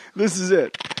Place. This is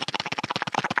it.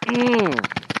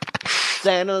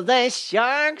 San Jose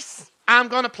Sharks. I'm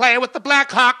gonna play with the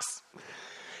Blackhawks.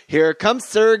 Here comes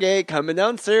Sergey, coming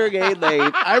down Sergey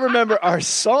Lane. I remember our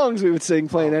songs we would sing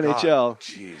playing NHL.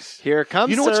 Jeez. Here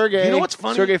comes Sergey. You know what's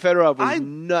funny? Sergey Fedorov was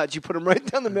nuts. You put him right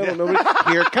down the middle.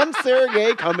 Here comes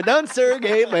Sergey, coming down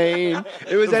Sergey Lane.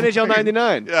 It was NHL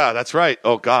 99. Yeah, that's right.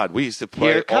 Oh, God. We used to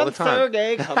play it all the time.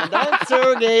 Here comes Sergey, coming down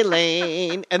Sergey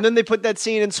Lane. And then they put that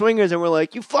scene in Swingers, and we're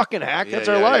like, you fucking hack. That's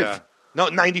our life. Yeah. No,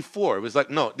 94. It was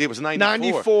 94.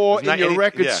 94 in your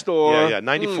record store. Yeah,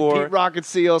 94. Pete Rocket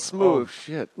Seal Smooth. Oh,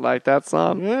 shit. Like that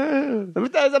song? Yeah. Let me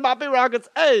tell you about Pete Rockets.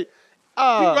 Hey. Pete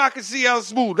Rocket CL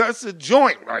Smooth. That's a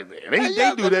joint right there. They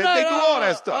do that. They do all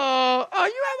that stuff.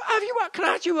 Can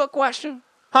I ask you a question?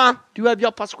 Huh? Do you have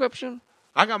your prescription?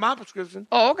 I got my prescription.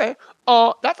 Oh, okay.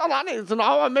 That's all I need to know.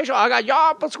 I want to make sure I got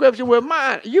your prescription with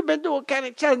mine. You been doing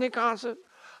Kenny Chesney concert?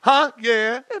 Huh?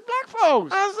 Yeah. It's black folks.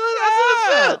 That's what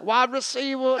I said. Wide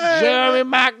receiver, Jeremy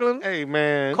Macklin. Hey,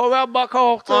 man. Corell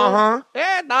Buckholter. Uh-huh.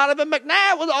 Yeah, Donovan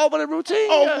McNabb was opening routine.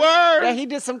 Oh, word. Yeah, he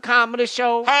did some comedy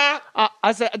show. Huh?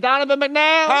 I said, Donovan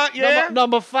McNabb. Huh? Yeah.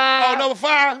 Number 5. Oh, number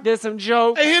 5. Did some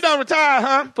jokes. Hey, he done retired,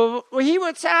 huh? But when he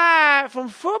retired from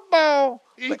football.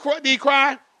 Did he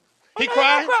cry? He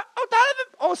cried? Oh, Donovan.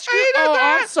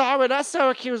 I'm sorry. That's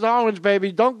Syracuse Orange,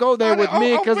 baby. Don't go there with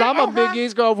me because I'm a Big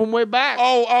East girl from way back.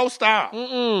 Oh, stop.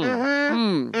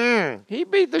 He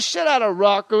beat the shit out of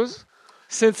Rutgers.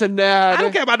 Cincinnati. I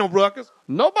don't care about no Rutgers.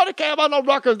 Nobody care about no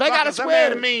Rutgers. They got to They're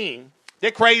mad swim. at me.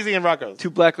 They're crazy in Rutgers.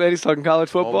 Two black ladies talking college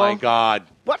football. Oh, my God.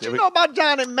 What you know about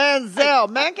Johnny Manziel?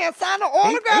 Man can't sign an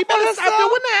autograph. He better stop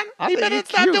doing that. He better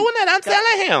stop doing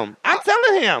that. I'm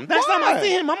telling him. Next time I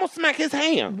see him, I'm going to smack his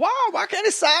hand. Why? Why can't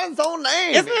he sign his own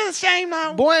name? Isn't it a shame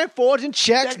now? Boy ain't forging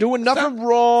checks, doing nothing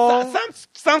wrong.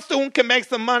 Some student can make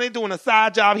some money doing a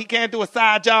side job. He can't do a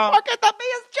side job. Why can't that be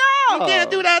his job? You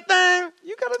can't do that thing.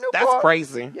 You got a new That's car.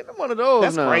 crazy. Give him one of those.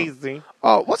 That's now. crazy.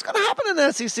 Oh, what's going to happen in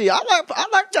the SEC? I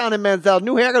like Johnny Manziel.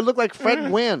 New hair gonna look like Fred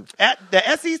Gwynn. The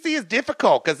SEC is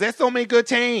difficult because there's so many good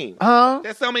teams.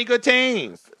 There's so many good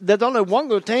teams. There's only one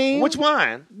good team. Which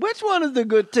one? Which one is the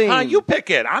good team? You pick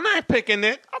it. I'm not picking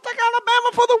it. I'll take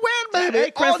Alabama for the win, baby.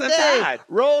 Hey, Crimson Tide.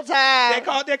 Roll Tide.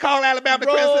 They call Alabama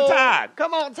Crimson Tide.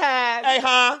 Come on, Tide. Hey,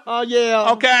 huh? Oh,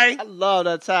 yeah. Okay. I love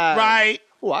that Tide. Right.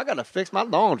 Oh, I got to fix my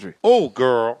laundry. Oh,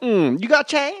 girl. You got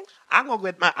change? I'm gonna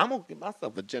get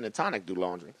myself a gin and tonic do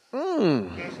laundry. But you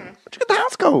get the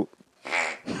house coat.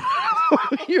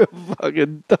 You're a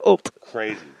fucking dope.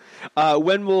 Crazy.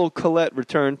 When will Colette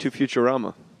return to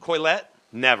Futurama? Coilette?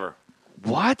 Never.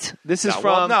 What? This is No,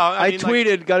 from. well, no, I mean,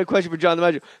 tweeted. Got a question for John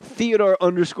DiMaggio.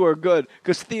 Theodore_good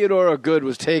because Theodora Good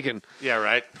was taken. Yeah,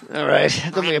 right. All right.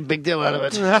 Don't make a big deal out of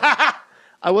it.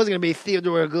 I was going to be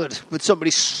Theodora Good, but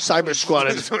somebody cyber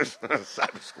squatted.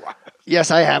 Cyber squad. Yes,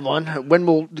 I have one. When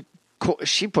will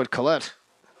she put Colette?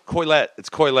 Coilette. It's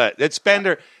Coilette. It's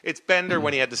Bender. It's Bender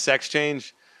when he had the sex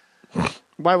change.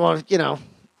 Why won't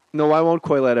No, why won't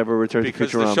Coilette ever return to Futurama?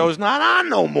 Because the show's not on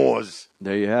no more.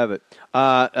 There you have it.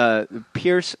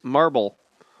 Pierce Marble.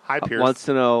 Hi, Pierce. Wants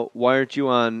to know, why aren't you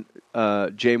on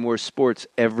Jay Moore Sports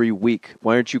every week?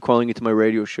 Why aren't you calling into my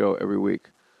radio show every week?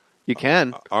 You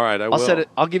can. All right, I will. I'll set it.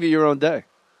 I'll give you your own day.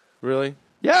 Really?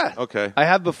 Yeah. Okay. I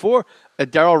have before.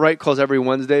 Daryl Wright calls every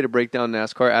Wednesday to break down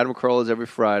NASCAR. Adam Carolla is every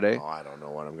Friday. Oh, I don't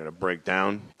know what I'm going to break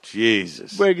down.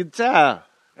 Jesus. Break it down.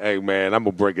 Hey, man, I'm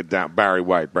going to break it down. Barry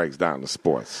White breaks down the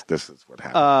sports. This is what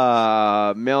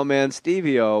happens. Mailman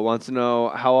Stevio wants to know,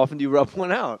 how often do you rub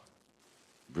one out?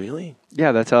 Really?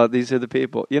 Yeah, that's how these are the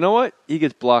people. You know what? He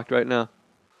gets blocked right now.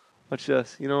 Watch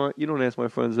this. You know what? You don't ask my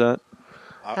friends that.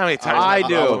 How many times? I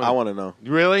do. I want to know.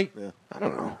 Really? Yeah. I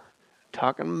don't know.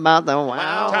 Talking about the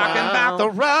Talking about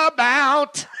the rub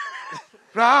out.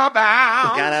 Rub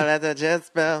out. Gotta let the jet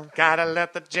spell. Gotta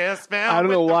let the jet spell. I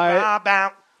don't know why. Rub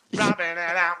out. Rubbing it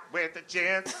out with the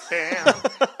jet spell.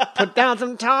 Put down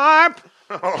some tarp.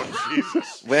 Oh,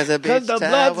 Jesus. Where's the Cause beach the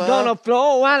towel? blood's gonna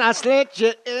flow when I slit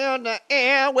you in the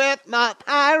air with my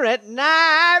pirate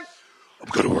knife. I'm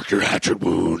going to work your hatchet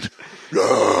wound.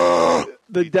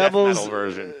 The devil's metal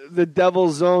version. The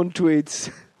Devil's Zone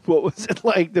tweets, what was it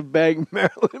like to bang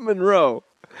Marilyn Monroe?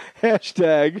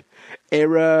 Hashtag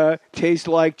era taste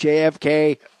like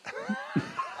JFK.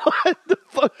 What the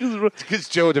fuck is wrong? Because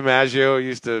Joe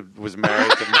DiMaggio was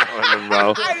married to Marilyn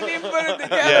Monroe. I didn't even put it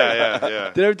together.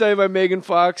 Yeah. Did I ever tell you my Megan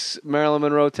Fox Marilyn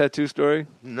Monroe tattoo story?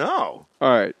 No.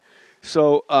 All right.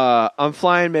 So I'm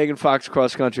flying Megan Fox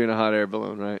cross country in a hot air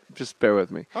balloon, right? Just bear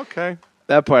with me. Okay.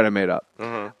 That part I made up.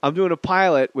 Uh-huh. I'm doing a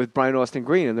pilot with Brian Austin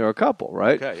Green, and they're a couple,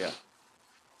 right? Okay, yeah.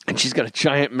 And she's got a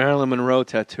giant Marilyn Monroe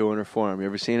tattoo on her forearm. You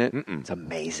ever seen it? Mm-mm. It's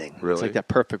amazing. Really? It's like that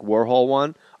perfect Warhol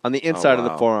one on the inside of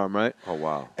the wow. forearm, right? Oh,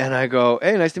 wow. And I go,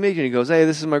 hey, nice to meet you. And he goes, hey,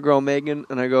 this is my girl Megan.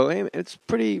 And I go, hey, it's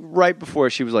pretty right before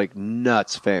she was like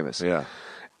nuts famous. Yeah.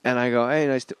 And I go, hey,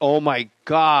 nice to... Oh, my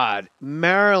God.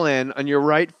 Marilyn on your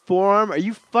right forearm? Are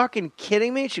you fucking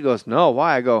kidding me? She goes, no,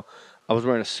 why? I go, I was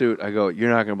wearing a suit. I go, you're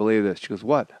not going to believe this. She goes,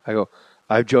 what? I go,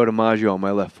 I have Joe DiMaggio on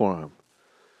my left forearm.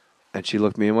 And she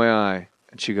looked me in my eye,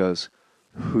 and she goes,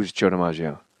 who's Joe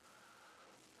DiMaggio?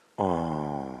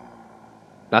 Oh.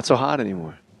 Not so hot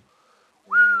anymore.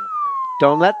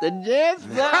 Don't let the jizz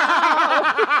flow.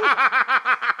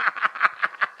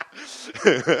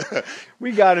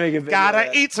 We got to make a video.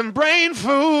 Gotta eat some brain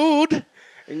food.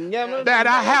 Better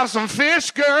have some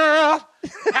fish, girl.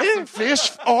 Have some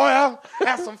fish oil.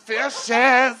 Have some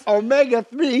fishes.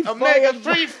 Omega-3.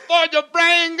 Omega-3 for your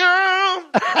brain, girl.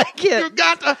 I can't. You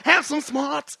got to have some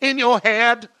smarts in your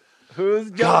head.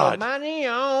 Who's God. money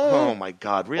on? Oh, my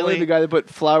God. Only Really? the guy that put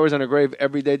flowers on a grave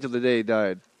every day till the day he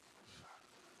died.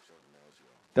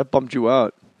 That bumped you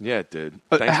out. Yeah, it did.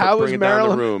 Thanks How for was bringing down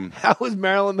Marilyn? the room. How was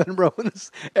Marilyn Monroe?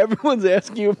 Everyone's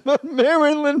asking you about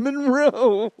Marilyn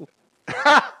Monroe.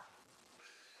 Hey!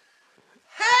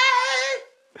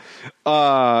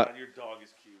 Your dog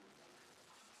is cute.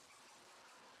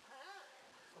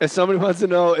 If somebody wants to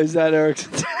know, is that Eric's?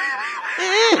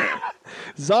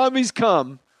 Zombies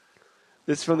come.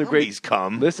 This is from the Zombies great.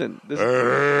 come. Listen. This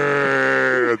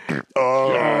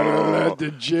Oh.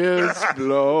 the jizz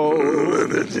flow. Let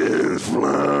the jizz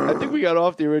flow. I think we got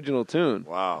off the original tune.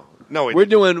 Wow. No, we're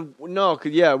doing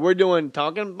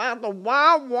talking about the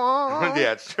wild one.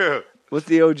 Yeah, it's true. What's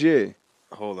the OG?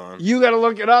 Hold on. You got to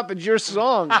look it up. It's your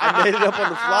song. I made it up on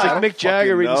the fly. It's like Mick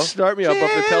Jagger reading "Start Me Up" off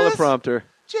the teleprompter.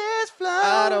 Jizz flow.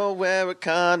 I don't wear a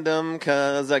condom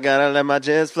because I gotta let my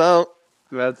jizz flow.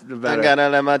 That's the better. I gotta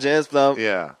let my jizz flow.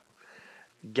 Yeah.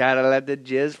 Gotta let the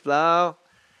jizz flow.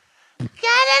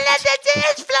 Gotta let the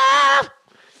jizz flow.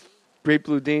 Great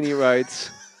Bludini writes.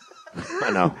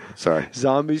 I know. Sorry.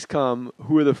 Zombies come.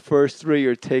 Who are the first three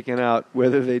you're taking out,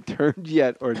 whether they turned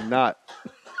yet or not?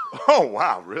 Oh,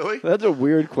 wow. Really? That's a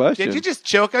weird question. Did you just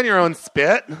choke on your own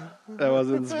spit? That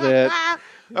wasn't spit.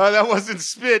 Oh, that wasn't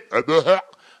spit.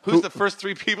 Who's the first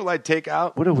three people I'd take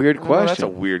out? What a weird question. Oh, that's a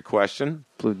weird question.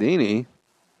 Bludini.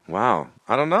 Wow.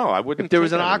 I don't know. I wouldn't. If there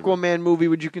was take an that Aquaman movie,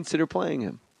 would you consider playing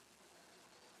him?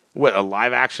 What, a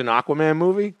live-action Aquaman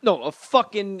movie? No, a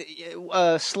fucking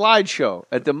slideshow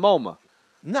at the MoMA.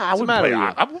 No, I wouldn't play.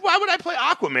 Why would I play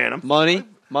Aquaman?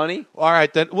 Money. All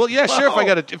right then. Well, yeah, sure. If I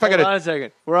got Hold on a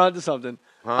second. We're on to something.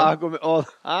 Huh?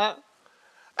 Aquaman.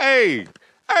 Hey,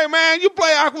 man, you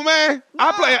play Aquaman?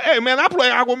 Hey, man, I play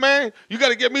Aquaman. You got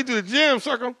to get me to the gym,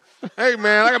 sucker. Hey,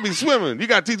 man, I got to be swimming. You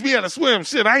got to teach me how to swim.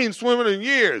 Shit, I ain't swimming in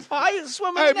years. I ain't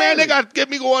swimming. Hey, man, they got to get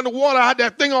me go underwater. I had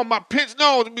that thing on my pinch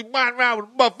nose and be riding around with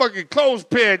a motherfucking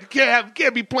clothespin. You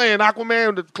can't be playing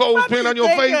Aquaman with a clothespin on your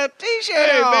face. Take a t-shirt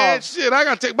hey, off. man, shit, I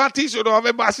got to take my t-shirt off.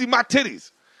 Everybody see my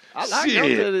titties. I like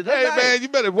shit. your titties. Hey, man, you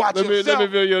better watch yourself. Let me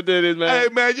feel your titties, man. Hey,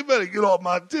 man, you better get off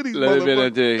my titties, Let me feel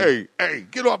motherfucker. them titties. Hey,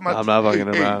 get off my titties. I'm not fucking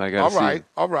around. I got to see.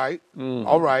 All right.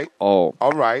 All right. Oh.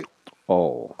 All right.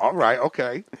 Oh. All right.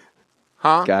 Okay.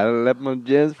 Huh? Gotta let my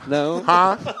jizz flow.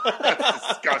 Huh? That's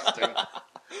disgusting.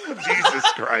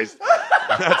 Jesus Christ.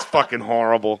 That's fucking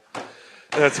horrible.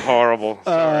 That's horrible.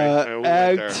 Sorry.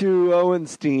 Ag 2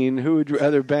 Owenstein, who would you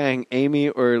rather bang, Amy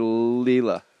or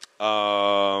Leela?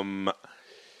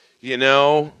 You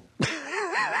know,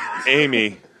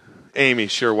 Amy,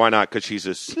 sure, why not? Because she's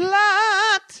a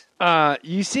slut. I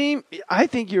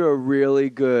think you're a really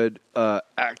good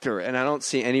actor, and I don't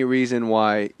see any reason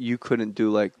why you couldn't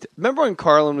do remember when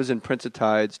Carlin was in Prince of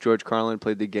Tides? George Carlin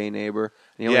played the gay neighbor,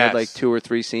 and he only had 2 or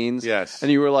 3 scenes. Yes.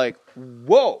 And you were like,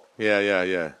 whoa.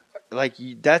 Yeah.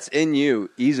 That's in you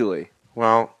easily.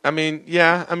 Well, I'll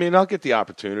get the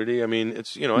opportunity.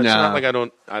 It's not like I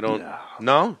don't.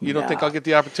 No, you don't think I'll get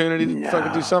the opportunity to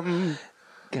fucking do something?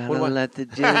 Gotta let the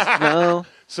jizz flow.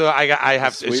 So I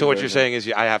have to. So what you're saying is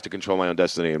I have to control my own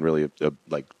destiny and really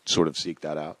sort of seek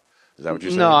that out. Is that what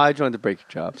you're saying? No, I joined the Break Your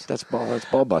Chops. That's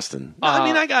ball busting.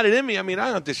 I got it in me.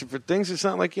 I audition for things. It's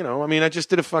not like I just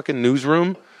did a fucking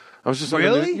newsroom. I was just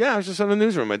really? I was just on the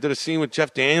newsroom. I did a scene with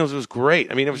Jeff Daniels. It was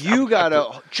great. It was you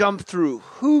gotta jump through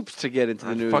hoops to get into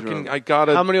the newsroom.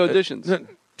 How many auditions?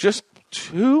 Just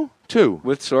two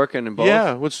with Sorkin and both.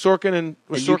 Yeah, with Sorkin and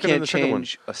you can't in the second one.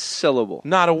 change a syllable.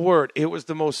 Not a word. It was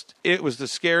the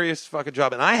scariest fucking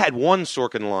job. And I had one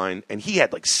Sorkin line, and he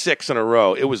had 6 in a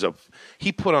row.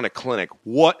 He put on a clinic.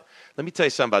 What? Let me tell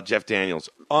you something about Jeff Daniels.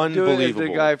 Unbelievable.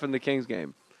 The guy from the Kings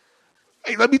game.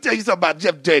 Hey, let me tell you something about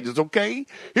Jeff Daniels, okay?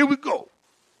 Here we go.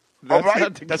 That's all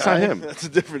right? That's not him. That's a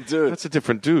different dude. That's a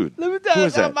different dude. Let me tell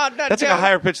you something about that. That's like a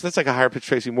higher pitch. That's like a higher pitch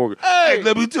Tracy Morgan. Hey,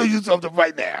 let me tell you something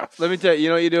right now. Let me tell you. You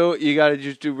know what you do? You got to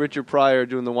just do Richard Pryor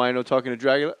doing the wino talking to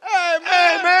Dracula. Hey,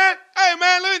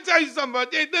 man. Let me tell you something about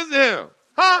this. This is him.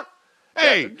 Huh?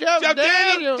 Hey, Jeff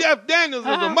Daniels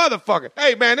is a motherfucker.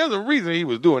 Hey, man, there's a reason he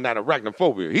was doing that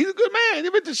arachnophobia. He's a good man. He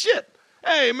went to shit.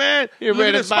 Hey, man. You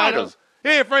afraid of spiders? He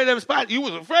ain't afraid of them spiders. You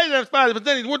was afraid of them spiders, but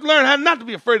then he would learn how not to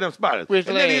be afraid of them spiders. Which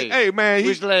leg? Hey, man.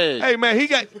 Which leg? Hey, man, he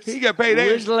got paid.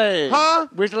 Which leg? Huh?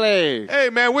 Which leg?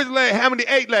 Hey, man, which leg? How many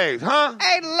 8 legs? Huh?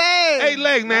 8 legs. 8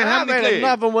 legs, man. How many legs?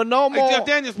 Nothing with no more. Hey, Jeff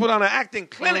Daniels put on an acting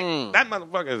clinic. That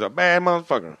motherfucker is a bad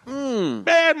motherfucker.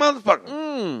 Bad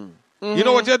motherfucker. You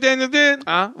know what Jeff Daniels did?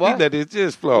 What? He let his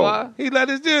jizz flow. What? He let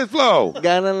his jizz flow.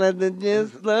 Gotta let the jizz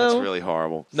flow. That's really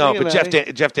horrible. No, but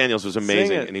Jeff Daniels was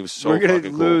amazing, and he was so We're fucking gonna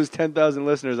cool. lose 10,000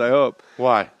 listeners, I hope.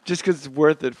 Why? Just because it's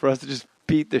worth it for us to just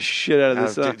beat the shit out of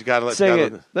this song. You gotta Sing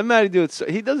it. Let Matty do it.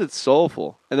 He does it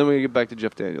soulful, and then we get back to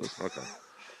Jeff Daniels. Okay.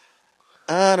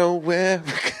 I don't wear.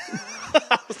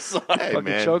 Hey,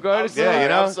 man. Choke artist. Yeah, you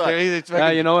know. I'm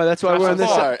sorry. You know what? That's why we're on this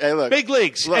side. Hey, look. Big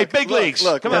leagues. Look, hey, big look, leagues.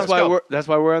 look, Come on, That's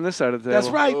why we're on this side of the table.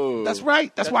 That's right. Ooh. That's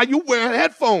right. That's why you wear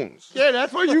headphones. Yeah,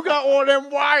 that's why you got all them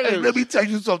wires. Hey, let me tell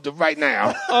you something right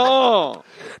now. Oh,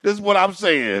 This is what I'm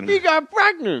saying. he got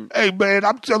pregnant. Hey, man,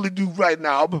 I'm telling you right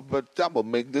now, but I'm going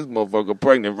to make this motherfucker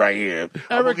pregnant right here.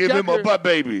 I'm going to give him a butt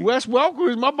baby. Wes Welker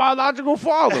is my biological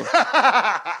father.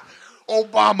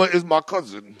 Obama is my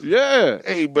cousin. Yeah.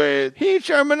 Hey, man. He's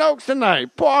Sherman Oaks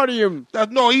tonight. Party him.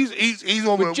 No, he's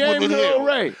over in James Woodland Earl Hills.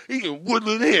 Ray. He's in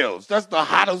Woodland Hills. That's the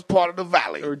hottest part of the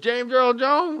valley. Or James Earl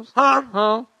Jones.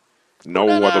 Huh? No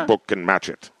other book can match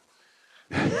it.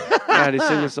 Maddie,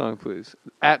 sing a song, please.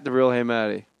 At the real Hey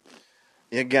Maddie.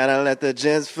 You gotta let the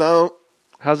jizz flow.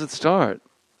 How's it start?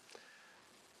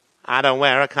 I don't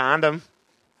wear a condom.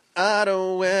 I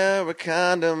don't wear a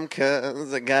condom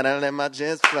 'cause I gotta let my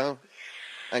jizz flow.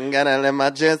 I gotta let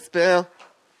my jizz spill.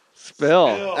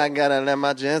 Spill. I gotta let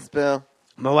my jizz spill.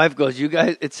 My wife goes, you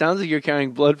guys, it sounds like you're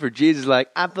carrying blood for Jesus. Like,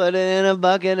 I put it in a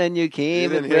bucket and you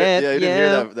keep it wet. Yeah, you didn't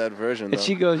hear that version, And though.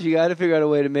 she goes, you got to figure out a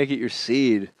way to make it your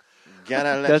seed.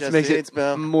 Gotta let your makes seed it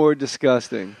spill. more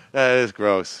disgusting. That is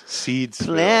gross. Seed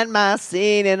spill. Plant my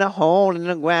seed in a hole in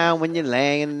the ground when you're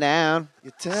laying down.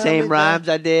 Same rhymes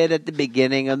I did at the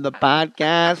beginning of the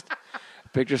podcast.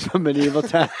 Pictures from medieval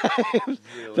times.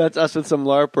 That's us with some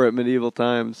LARPer at medieval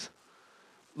times.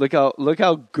 Look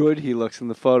how good he looks in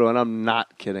the photo, and I'm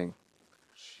not kidding.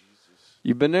 Jesus.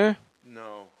 You been there?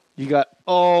 No. You got,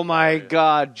 oh my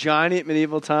God, Johnny at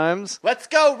medieval times? Let's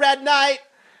go, Red Knight.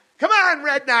 Come on,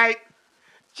 Red Knight.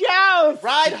 Joe!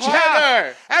 Ride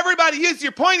harder. Everybody use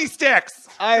your pointy sticks.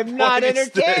 I'm not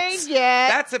entertained yet.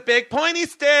 That's a big pointy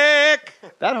stick.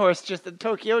 That horse just did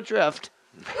Tokyo Drift.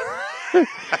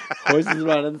 Horses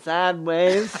running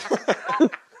sideways.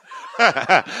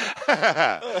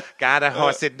 Got a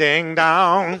horsey ding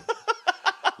dong.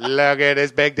 Look at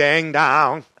this big ding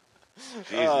dong.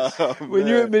 Jesus. When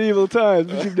you're at medieval times,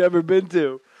 which you've never been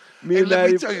to. Hey, let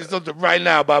me tell you something right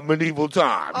now about medieval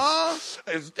times.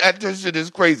 This shit is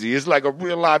crazy. It's like a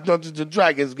real life Dungeons and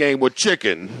Dragons game with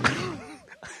chicken.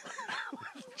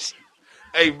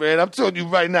 Hey, man, I'm telling you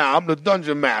right now, I'm the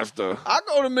dungeon master. I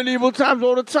go to medieval times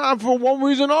all the time for one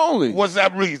reason only. What's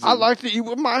that reason? I like to eat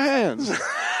with my hands.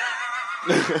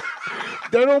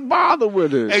 They don't bother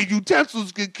with it. Hey,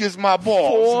 utensils can kiss my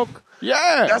balls. Fork.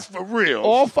 Yeah. That's for real.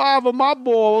 All 5 of my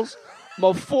balls,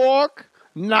 my fork,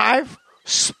 knife,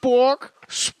 spork,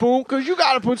 spoon, because you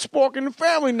got to put spork in the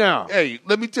family now. Hey,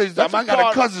 let me tell you something. I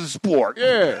got a cousin Spork.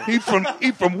 Yeah.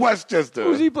 He from Westchester.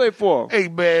 Who's he play for? Hey,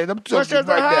 man, I'm telling you right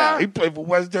High? now. He played for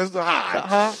Westchester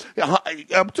High.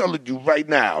 I'm telling you right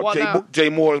now. What now?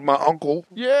 Jay Mohr is my uncle.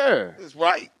 Yeah. That's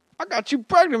right. I got you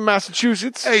pregnant,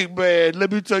 Massachusetts. Hey, man,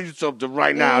 let me tell you something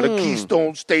right now. The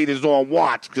Keystone State is on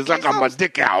watch because I got my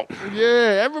dick out.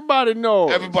 Yeah, everybody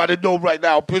knows. Everybody know right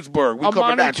now, Pittsburgh. We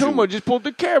coming at you. Tuma just pulled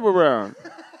the cab around.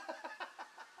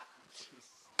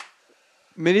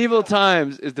 Medieval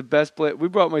Times is the best place. We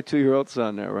brought my 2-year-old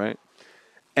son there, right?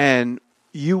 And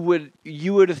you would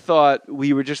have thought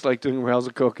we were just like doing rails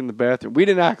of coke in the bathroom. We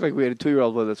didn't act like we had a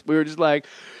 2-year-old with us. We were just like,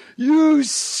 you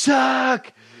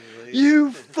suck.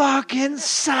 You fucking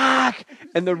suck.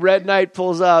 And the Red Knight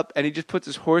pulls up, and he just puts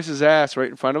his horse's ass right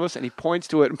in front of us, and he points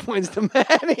to it and points to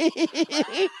Manny.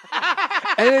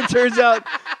 And it turns out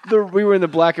we were in the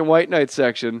black and white night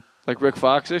section, like Rick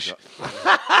Fox-ish.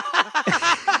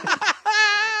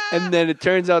 And then it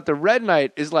turns out the Red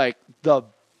Knight is like the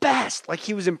best. Like,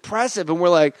 he was impressive, and we're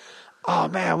like, oh,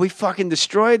 man, we fucking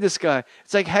destroyed this guy.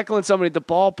 It's like heckling somebody at the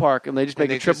ballpark, and they just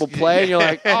make a triple play, and you're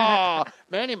like, oh,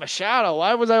 Manny Machado,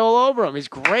 why was I all over him? He's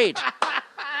great.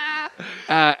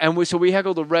 So we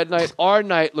heckled the Red Knight. Our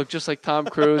Knight looked just like Tom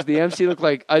Cruise. The MC looked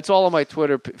like, it's all on my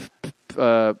Twitter. It's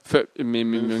all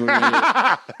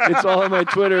on my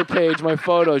Twitter page, my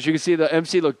photos. You can see the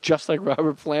MC looked just like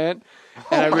Robert Plant.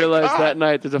 And I realized that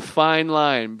night there's a fine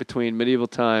line between Medieval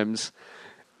Times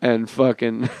and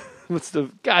fucking...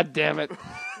 God damn it.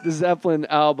 The Zeppelin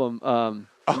album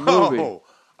movie.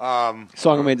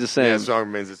 Song Remains the Same. Yeah, Song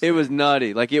Remains the Same. It was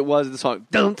nutty. Like, it was the song.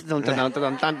 Dun, dun, dun, dun,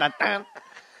 dun, dun, dun, dun.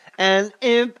 And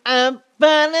if I'm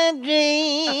gonna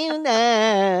dream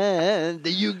that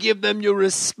you give them your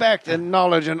respect and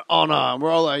knowledge and honor. And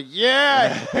we're all like,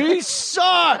 yeah, he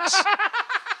sucks.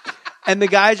 And the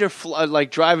guys are like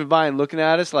driving by and looking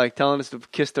at us, like telling us to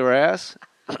kiss their ass.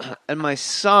 And my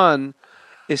son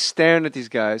is staring at these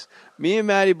guys. Me and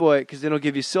Matty Boy, because they don't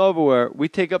give you silverware, we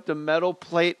take up the metal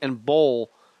plate and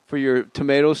bowl for your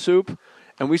tomato soup,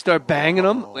 and we start banging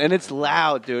them, and it's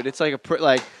loud, dude. It's like a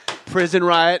prison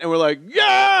riot, and we're like,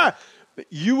 yeah!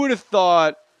 You would have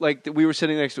thought, like, that we were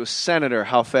sitting next to a senator,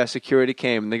 how fast security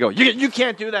came, and they go, you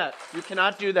can't do that. You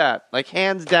cannot do that. Like,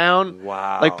 hands down.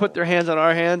 Wow. Like, put their hands on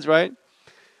our hands, right?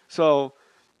 So...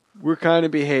 we're kind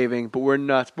of behaving, but we're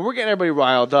nuts. But we're getting everybody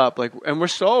riled up, like, and we're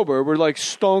sober. We're like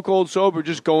stone cold sober,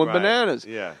 just going bananas.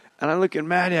 Yeah. And I look at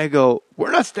Maddie. I go,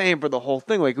 "We're not staying for the whole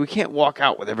thing. Like, we can't walk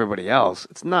out with everybody else.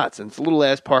 It's nuts. And it's a little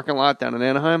ass parking lot down in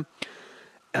Anaheim."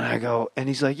 And I go, and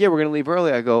he's like, yeah, we're going to leave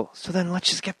early. I go, so then let's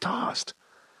just get tossed.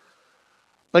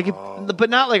 Like, but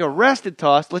not like arrested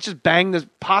tossed. Let's just bang the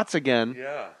pots again.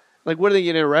 Yeah. Like, what are they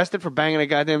getting arrested for banging a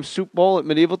goddamn soup bowl at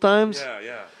medieval times?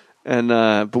 Yeah. And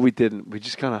but we didn't. We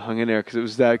just kind of hung in there because it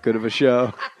was that good of a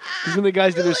show. Because when the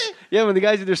guys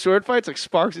did their sword fights, like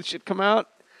sparks and shit come out,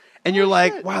 and you're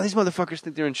like, wow, these motherfuckers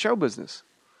think they're in show business.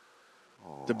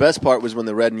 The best part was when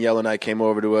the red and yellow knight came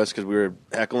over to us because we were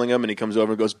heckling him, and he comes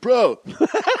over and goes, bro,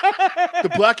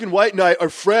 the black and white knight are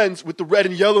friends with the red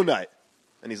and yellow knight.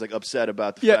 And he's like upset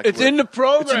about the fact it's in the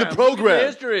program. It's in the program.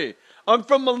 It's history. I'm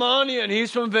from Melania, and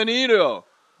he's from Veneto.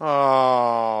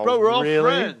 Oh, bro, we're all really?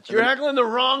 friends. You're heckling the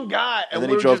wrong guy. And then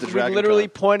he drove the Dragon We literally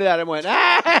Con. pointed at him and went,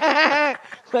 ah!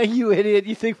 Like, you idiot.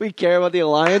 You think we care about the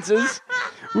alliances?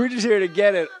 We're just here to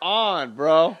get it on,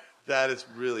 bro. That is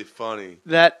really funny.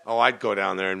 I'd go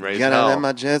down there and raise Gotta hell. let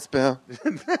my jet spill.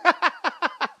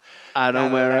 I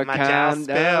don't wear a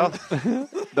condom.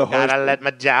 Gotta let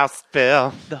my joust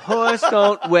spill. The horse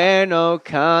don't wear no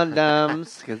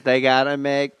condoms because they gotta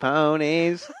make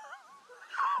ponies.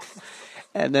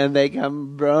 And then they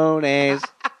come bronies.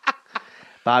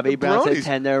 Bobby Brown's a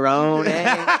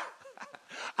tenderoni.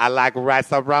 I like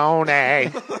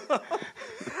rice-a-roni.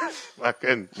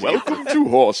 Fucking Welcome to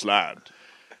Horseland.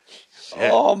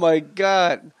 Oh, my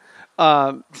God.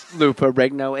 Lou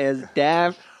Ferrigno is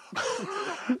deaf.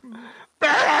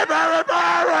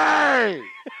 Barry!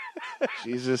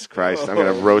 Jesus Christ, I'm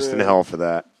going to roast in hell for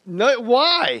that. No,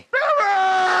 why?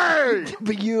 Barry!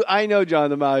 But I know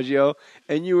John DiMaggio,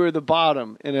 and you were the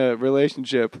bottom in a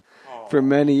relationship for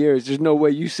many years. There's no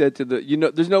way you said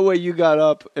there's no way you got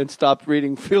up and stopped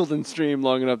reading Field and Stream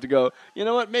long enough to go, you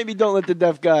know what, maybe don't let the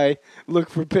deaf guy look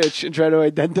for pitch and try to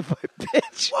identify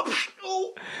pitch.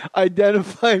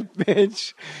 Identify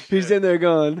pitch. He's in there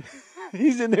going,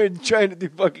 he's in there trying to do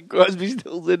fucking Crosby,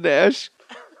 Stills, and Nash.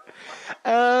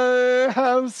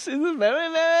 House in the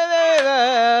very, very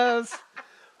house.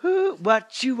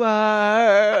 What you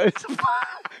are.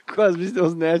 Crosby,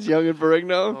 Stills, Nash, Young, and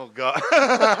Ferrigno. Oh, God.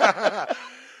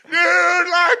 You'd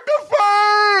like the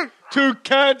fun. Two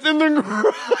cats in the ground.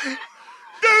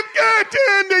 Two cats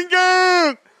in the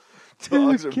ground.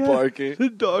 Dogs are barking. The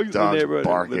dogs in the neighborhood.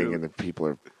 Barking and the people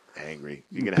are angry.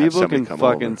 You're gonna people have can come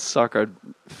fucking over. suck our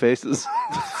faces.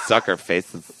 Suck our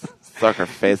faces. Suck our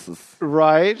faces.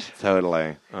 Right?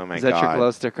 Totally. Oh, my God. Is that your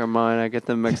glow stick or mine? I get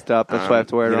them mixed up. That's why I have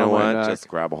to wear it you know on my what? neck. Just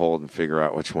grab a hold and figure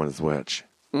out which one is which.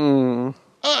 John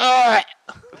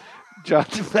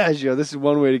DiMaggio, this is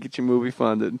one way to get your movie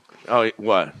funded. Oh,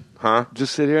 what? Huh?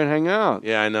 Just sit here and hang out.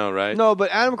 Yeah, I know, right? No,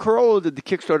 but Adam Carolla did the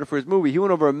Kickstarter for his movie. He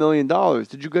went over $1 million.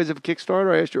 Did you guys have a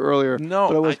Kickstarter? I asked you earlier. No,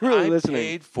 but I was really I listening.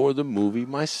 paid for the movie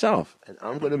myself, and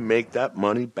I'm going to make that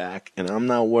money back, and I'm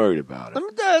not worried about it. Let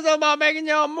me tell you something about making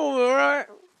your movie, all right?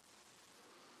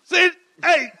 See,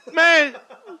 hey, man,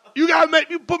 you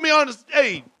put me on this.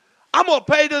 Hey, I'm gonna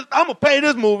pay this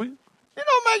movie. You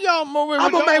don't make your own movie.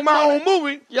 I'm gonna make my own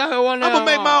movie. I'm gonna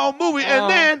make my own movie, and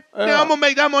then I'm gonna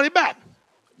make that money back.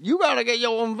 You gotta get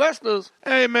your investors.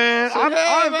 Hey, man,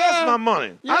 I invest my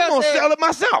money. I'm gonna sell it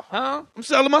myself. Huh? I'm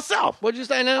selling myself. What'd you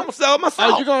say now? I'm gonna sell it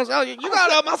myself. Oh, you gonna sell it? You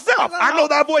gotta sell it myself. I know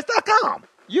thatvoice.com.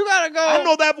 You gotta go. I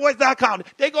know thatvoice.com.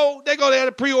 They go there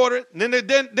to pre-order it, and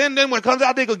then when it comes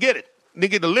out, they go get it. They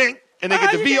get the link, and they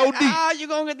get the VOD. How you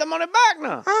gonna get the money back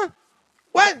now? Huh?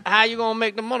 What? How you gonna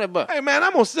make the money back? Hey, man,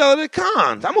 I'm gonna sell it at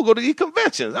cons. I'm gonna go to these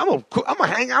conventions. I'm gonna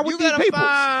hang out with these people. You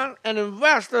gotta find an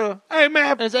investor. Hey,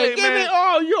 man, and say, give me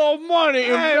all your money.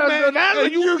 Hey, man, that's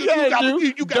what you can do.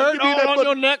 You got Dirt all on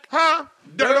your neck. Huh?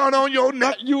 Dirt on your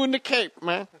neck. You in the Cape,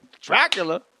 man.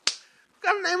 Dracula. What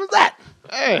kind of name is that?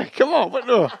 Hey, come on. What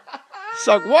the?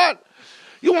 Suck what?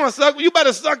 You want to suck? You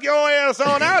better suck your ass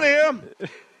on out of here.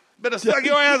 Better suck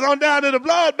your ass on down to the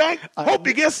blood bank. Hope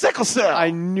you get sickle cell.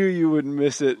 I knew you wouldn't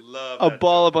miss it. A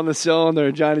ball up on the cylinder,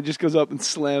 and Johnny just goes up and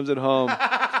slams it home.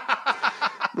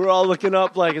 We're all looking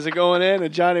up like, is it going in?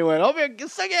 And Johnny went, hope you get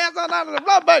sick ass on down to the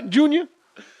blood bank, Junior.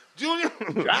 Junior?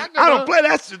 I don't play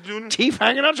that shit, Junior. Teeth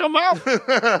hanging out your mouth.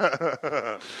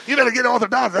 You better get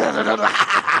orthodox.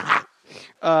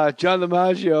 John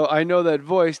DiMaggio, I know that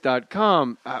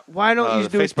voice.com. Why don't you the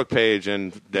do Facebook page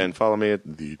and then follow me at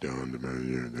the John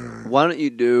DiMaggio. Why don't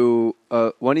you do?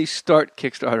 Why don't you start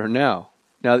Kickstarter now?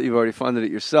 Now that you've already funded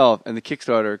it yourself, and the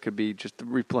Kickstarter could be just to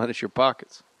replenish your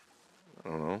pockets. I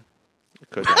don't know. It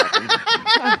could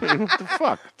happen. What the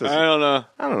fuck? I don't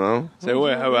know. Say,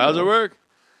 wait, how's it work?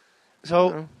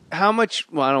 So, how much?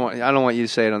 Well, I don't want you to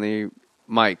say it on the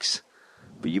mics.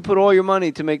 But you put all your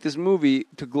money to make this movie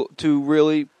to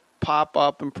really pop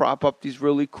up and prop up these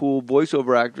really cool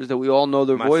voiceover actors that we all know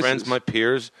their voices. My friends, my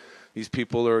peers These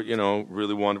people are,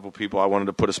 really wonderful people. I wanted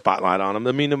to put a spotlight on them.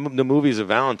 I mean, the movie is a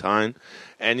Valentine.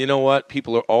 And you know what?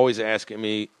 People are always asking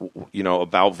me,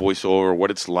 about voiceover,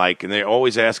 what it's like. And they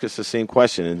always ask us the same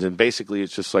question. And then basically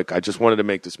it's just like, I just wanted to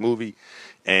make this movie.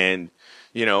 And,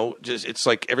 it's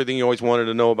like everything you always wanted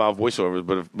to know about voiceovers,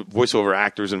 but voiceover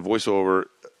actors and voiceover,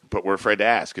 but we're afraid to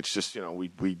ask. It's just,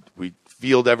 we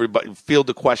field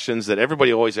the questions that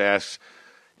everybody always asks.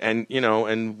 And,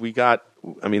 and we got,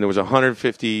 there was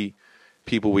 150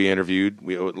 people we interviewed.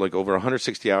 We like over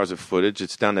 160 hours of footage.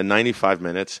 It's down to 95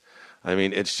 minutes.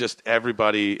 It's just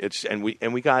everybody. And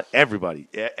we got everybody.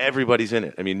 Everybody's in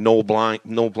it. Noel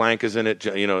Blanc is in it.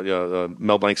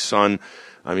 Mel Blanc's son.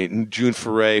 June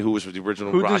Foray, who was the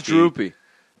original Who Rocky. does Droopy?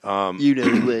 You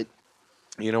know what?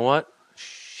 You know what?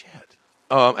 Shit.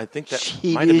 I think that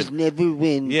might have been. Never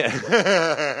win.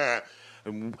 Yeah.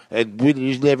 And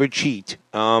winners never cheat.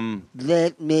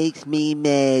 That makes me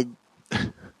mad.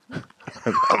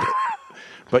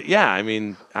 But yeah,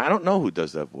 I don't know who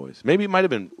does that voice. Maybe it might have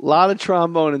been A lot of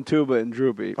trombone and tuba and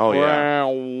Droopy. Oh, yeah.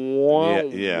 Wow,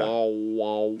 Yeah.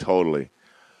 wow. Totally.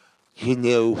 You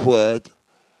know what?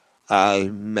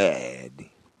 I'm mad.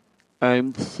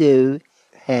 I'm so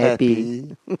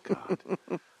happy. God.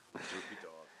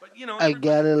 But I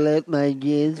gotta let my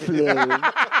jizz flow.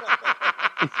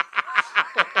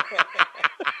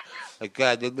 I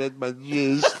gotta let my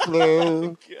jizz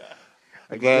flow.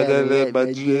 I gotta let my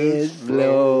jizz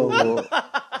flow.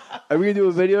 Are we gonna do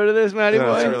a video to this, Matty No,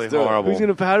 boy? it's really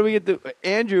horrible. How do we get the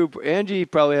Angie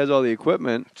probably has all the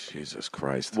equipment. Jesus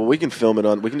Christ. Well, we can film it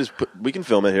on. We can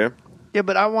film it here. Yeah,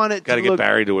 but I want it. Got to get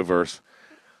Barry to a verse.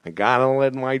 I gotta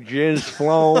let my jizz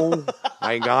flow.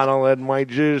 I gotta let my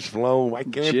jizz flow. I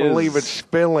can't believe it's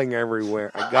spilling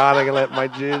everywhere. I gotta let my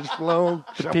jizz flow.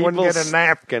 Someone get a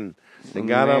napkin. I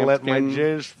gotta let my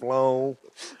jizz flow.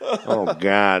 Oh,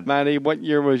 God. Matty, what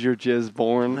year was your jizz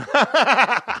born?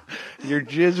 Your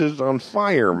jizz is on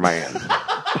fire, man.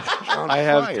 I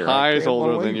have ties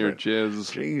older than your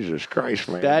jizz. Jesus Christ,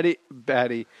 man. Batty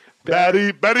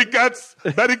Guts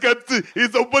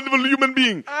is a wonderful human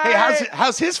being. Hey,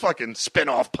 how's his fucking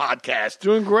spin-off podcast?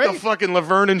 Doing great. The fucking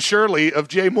Laverne and Shirley of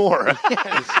Jay Mohr.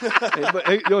 But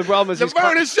the only problem is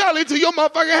Laverne and Shirley to your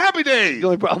motherfucking happy days. The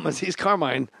only problem is he's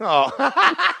Carmine. Oh.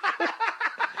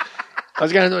 I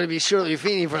was going to be Shirley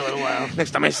Feeney for a little while.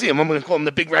 Next time I see him, I'm going to call him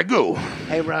the Big Ragu.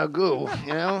 Hey, Ragu,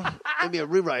 maybe a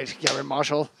rewrite, Gary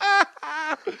Marshall.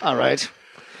 All right.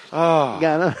 Oh.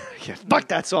 Fuck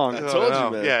that song. I told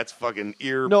you, man. Yeah, it's fucking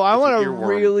ear. No, I want a earworm.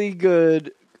 really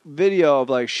good video of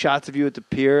like shots of you at the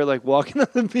pier, like walking on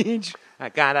the beach. I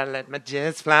gotta let my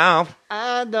jizz flow.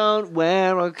 I don't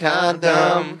wear a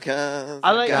condom.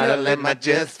 I like Gotta let my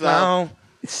jizz flow.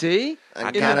 See?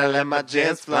 I gotta let my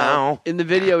jizz flow. In the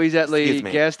video, he's at the Excuse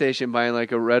me. gas station buying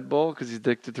like a Red Bull because he's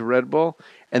addicted to Red Bull.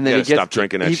 And then You he gotta gets stop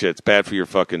drinking that shit. It's bad for your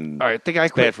fucking. All right, the guy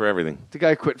It's quit. bad for everything. The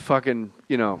guy quit fucking,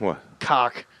 What?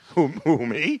 cock. Who,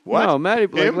 me? What? No, Matty,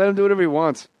 like, Him? let him do whatever he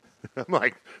wants. I'm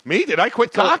like, me? Did I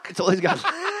quit cock? It's all he's got.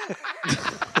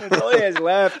 That's all he has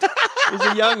left. He's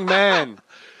a young man.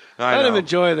 Let him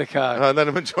enjoy the cock. Let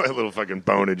him enjoy a little fucking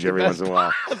bonage every once in a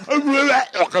while. It's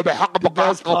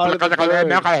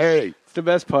the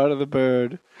best part of the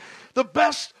bird. The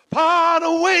best part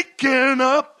of waking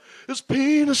up is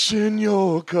penis in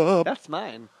your cup. That's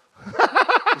mine.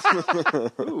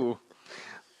 Ooh.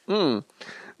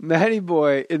 Matty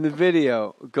Boy in the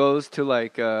video goes to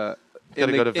like Gotta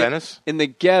go to Venice? in the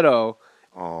ghetto.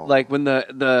 Oh. Like when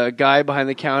the guy behind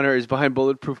the counter is behind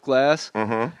bulletproof glass,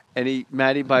 and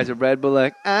Matty buys a Red Bull.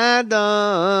 Like I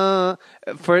don't.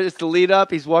 It's the lead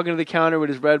up. He's walking to the counter with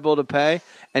his Red Bull to pay,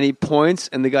 and he points,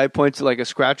 and the guy points to like a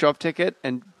scratch off ticket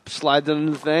and slides it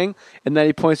into the thing, and then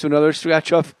he points to another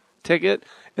scratch off ticket,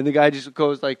 and the guy just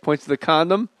goes like points to the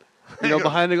condom.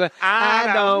 Behind the glass.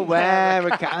 I don't wear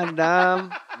a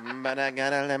condom. But I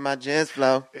gotta let my jizz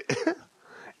flow.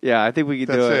 Yeah, I think we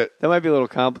could do That's it. it. That might be a little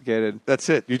complicated. That's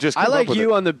it. You just. I came like up with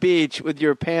you it. on the beach with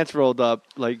your pants rolled up,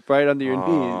 like right under your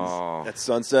knees. At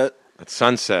sunset. At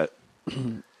sunset.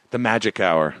 The magic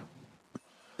hour.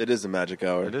 It is the magic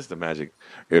hour. It is the magic.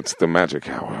 It's the magic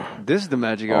hour. This is the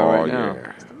magic hour right now.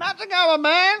 Yeah. It's the magic hour,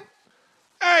 man.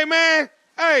 Hey, man.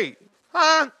 Hey.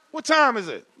 Huh? What time is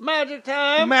it? Magic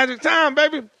time. Magic time,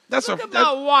 baby. That's Look at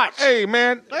my watch. Hey,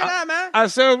 man. Look at that, man. I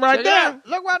said right Check it there. out.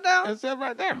 Look right there. I said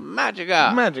right there. Magic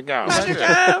hour. Magic hour. Magic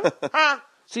hour. Huh?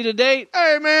 See the date?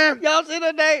 Hey, man. Y'all see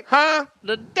the date? Huh?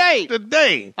 The date. The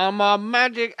day. On my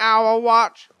magic hour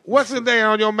watch. What's the day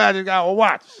on your magic hour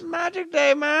watch? Magic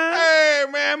day, man. Hey,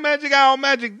 man, magic hour,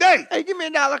 magic day. Hey, give me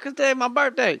 $1 because today is my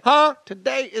birthday. Huh?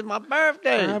 Today is my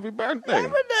birthday. Happy birthday.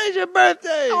 Every day's your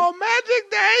birthday. Oh, magic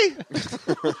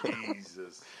day.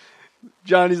 Jesus.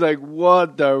 Johnny's like,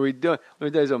 what are we doing? Let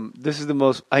me tell you something. This is the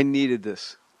most, I needed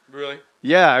this. Really?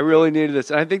 Yeah, I really needed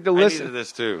this. And I think I needed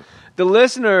this too. The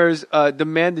listeners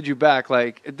demanded you back.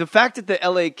 Like, the fact that the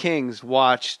LA Kings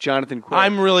watched Jonathan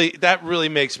Quick. That really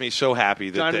makes me so happy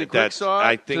that Jonathan Quick that's, saw it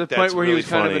I think to the that's point where really he was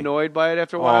kind of funny. annoyed by it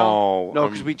after a while. Oh, no,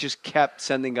 because we just kept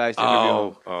sending guys to interview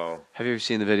him. Oh. Have you ever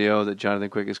seen the video that Jonathan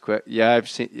Quick is quick? Yeah, I've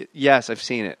seen. Yes, I've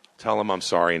seen it. Tell him I'm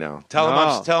sorry now. Tell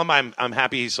him I'm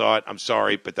happy he saw it. I'm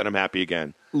sorry, but then I'm happy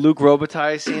again. Luke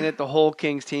Robitaille has seen it. The whole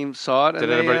Kings team saw it. Did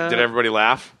everybody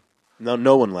laugh?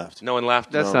 No one laughed. No one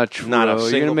laughed? That's not true. Not a You're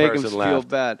single going to make him person feel laughed.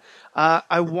 bad.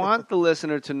 I want the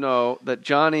listener to know that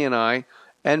Johnny and I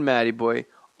and Matty Boy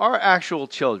are actual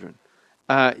children.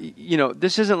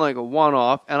 This isn't like a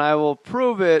one-off, and I will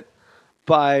prove it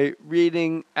by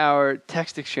reading our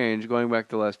text exchange going back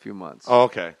the last few months. Oh,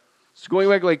 okay. So going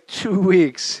back like 2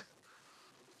 weeks,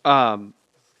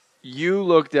 you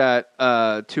looked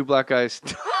at two black guys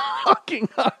talking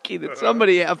hockey that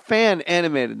a fan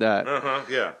animated that.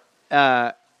 Yeah.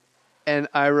 And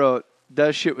I wrote,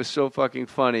 that shit was so fucking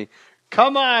funny.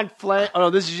 Come on, Flames. Oh, no,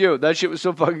 this is you. That shit was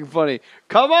so fucking funny.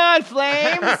 Come on,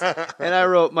 Flames. And I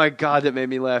wrote, my God, that made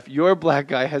me laugh. Your black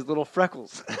guy has little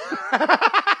freckles.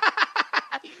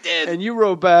 He did. And you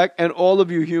wrote back, and all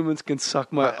of you humans can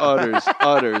suck my udders,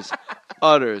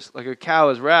 like a cow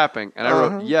is rapping. And I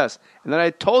wrote, yes. And then I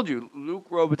told you, Luke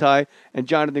Robitaille and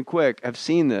Jonathan Quick have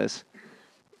seen this.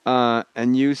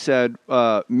 And you said,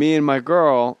 me and my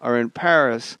girl are in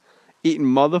Paris eating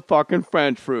motherfucking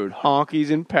French fruit.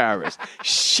 Honkies in Paris.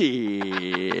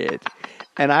 Shit.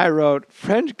 And I wrote,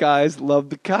 French guys love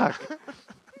the cock.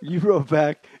 You wrote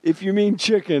back, if you mean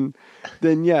chicken,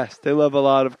 then yes, they love a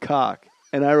lot of cock.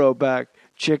 And I wrote back,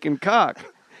 chicken cock.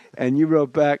 And you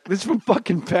wrote back, this is from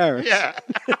fucking Paris. Yeah.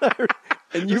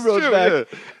 And you wrote back,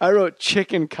 I wrote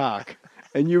chicken cock.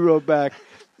 And you wrote back,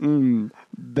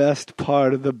 best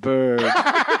part of the bird.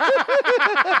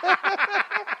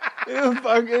 In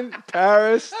fucking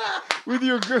Paris with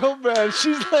your girlfriend.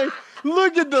 She's like,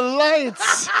 look at the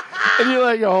lights. And you're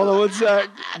like, hold on, what's that?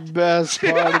 Best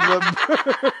part of the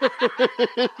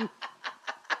bird.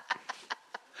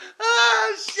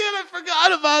 Oh, shit, I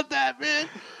forgot about that, man.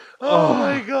 Oh,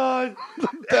 my God. The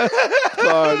best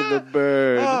part of the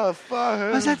bird. Oh,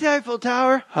 fuck. Was that the Eiffel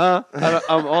Tower? Huh?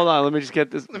 Hold on, let me just get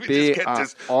this.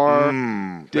 Best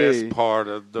part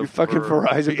of the You fucking bird.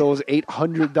 Verizon those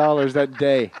 $800 that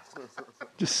day.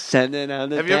 Just sending out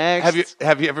the text.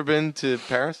 Have you ever been to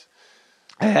Paris?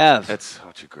 I have. That's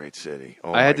such a great city.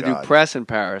 Oh, I had to do press in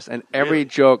Paris, and every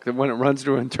joke that when it runs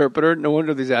through an interpreter, no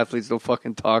wonder these athletes don't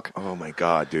fucking talk. Oh my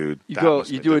God, dude! You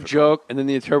do a joke, and then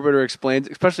the interpreter explains,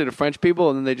 especially to French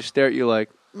people, and then they just stare at you like,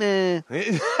 meh.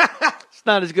 It's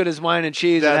not as good as wine and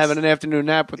cheese and having an afternoon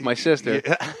nap with my sister.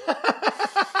 Yeah.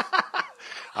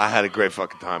 I had a great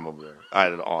fucking time over there. I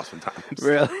had an awesome time.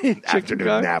 Really?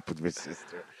 Afternoon nap with my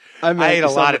sister. I ate a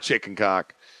lot of chicken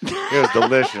cock. It was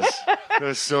delicious. It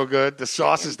was so good. The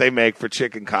sauces they make for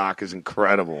chicken cock is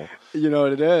incredible. You know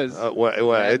what it is? What?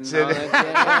 It's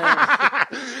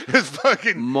it's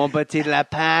fucking. Mon petit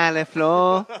lapin, les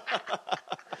fleurs.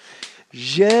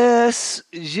 Je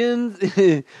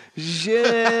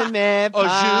mets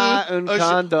pas un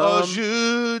condom.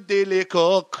 Jus de les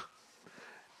coq.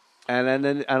 And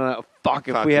then, I don't know, fuck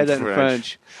if Fucking we had that in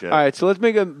French. Shit. All right, so let's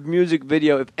make a music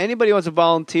video. If anybody wants to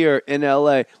volunteer in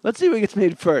L.A., let's see what gets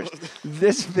made first.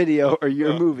 This video or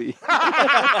your movie.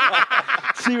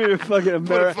 See what fucking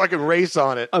Put a fucking race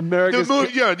on it. America's...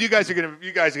 you guys are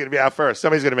gonna be out first.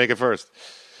 Somebody's gonna make it first.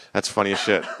 That's funny as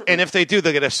shit. And if they do,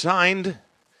 they'll get a signed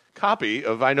copy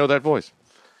of I Know That Voice.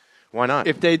 Why not?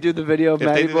 If they do the video, if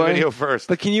Matty they do Boy. the video first.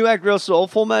 But can you act real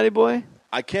soulful, Matty Boy?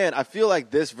 I can't. I feel like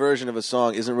this version of a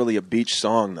song isn't really a beach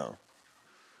song, though.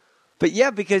 But yeah,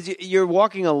 because you're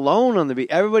walking alone on the beach.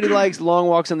 Everybody likes long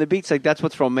walks on the beach. Like that's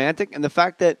what's romantic. And the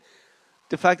fact that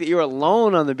you're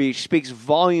alone on the beach speaks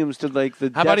volumes to like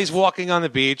the. How about he's walking on the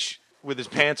beach with his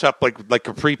pants up like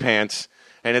capri pants,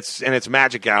 and it's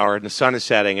magic hour, and the sun is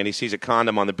setting, and he sees a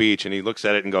condom on the beach, and he looks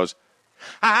at it and goes,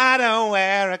 "I don't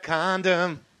wear a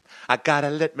condom. I gotta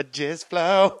let my jizz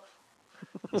flow."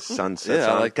 The sun sets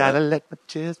on. like gotta that. let my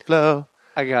jizz flow.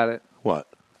 I got it. What?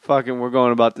 Fucking, we're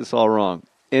going about this all wrong.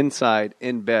 Inside,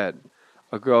 in bed,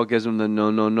 a girl gives him the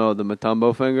no, the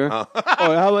Matumbo finger. Oh,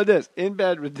 how about this? In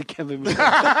bed with the Kevin.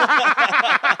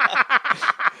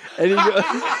 And he goes,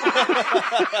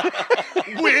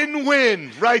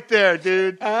 Win-win right there,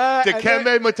 dude.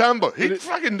 Dikembe Mutombo. He'd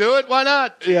fucking do it. Why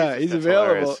not? yeah, he's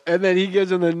available. hilarious. And then he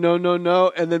gives him the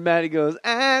no. And then Matty goes,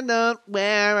 I don't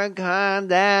wear a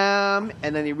condom.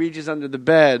 And then he reaches under the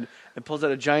bed and pulls out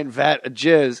a giant vat of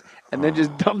jizz and then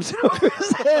just dumps it over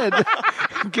his head.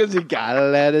 Because he gotta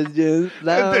let his jizz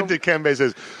flow. And then Dikembe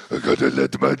says, I gotta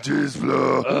let my jizz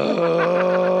flow.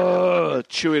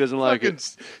 Chewie doesn't like it.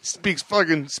 Speaks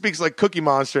like Cookie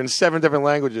Monster in 7 different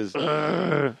languages.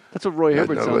 That's what Roy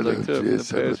Hibbert sounds like, too. The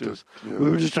Pacers. We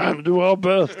were just trying to do our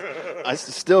best.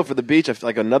 Still, for the beach, I feel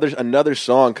like another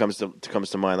song comes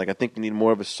to mind. Like, I think you need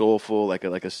more of a soulful, like a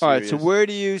serious... All right, so where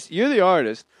do you... You're the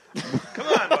artist. Come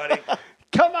on, buddy.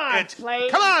 Come on, Flames.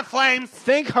 Come on, Flames.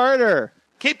 Think harder.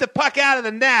 Keep the puck out of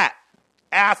the net,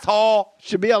 asshole.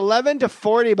 Should be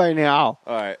 11-40 by now.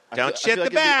 All right. Don't shit the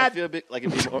bed. I feel a bit like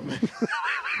it'd be more...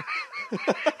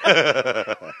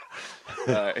 All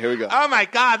right, here we go. Oh, my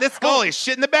God. This goalie's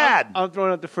shit in the bed. I'm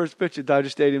throwing out the first pitch at Dodger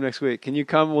Stadium next week. Can you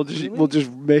come? We'll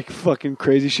just make fucking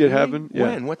crazy shit happen. Yeah.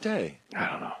 When? What day? I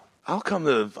don't know. I'll come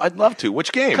to... I'd love to.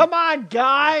 Which game? Come on,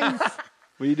 guys.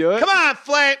 Will you do it? Come on,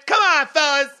 Flame. Come on,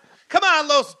 fellas. Come on,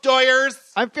 Los Doyers.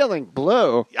 I'm feeling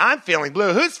blue. I'm feeling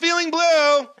blue. Who's feeling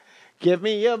blue? Give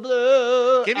me a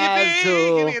blue. Give me a B.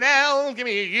 Give me an L. Give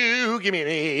me a U. Give me an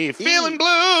E. Feeling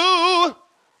blue.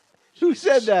 Who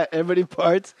said that? Everybody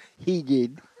parts? He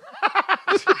did.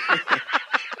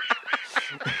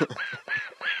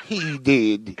 He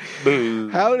did. Boo.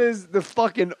 How does the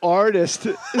fucking artist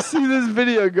see this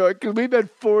video going? Because we've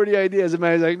had 40 ideas, and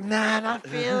Matt's like, nah, not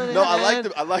feeling it. No, I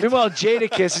like. Meanwhile,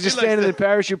 Jadakiss is just standing in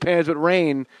parachute pants with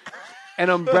rain,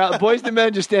 and Boys to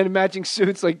Men just standing in matching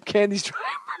suits like candy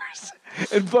stripers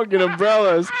and fucking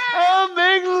umbrellas. I'll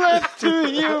make love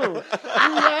to you.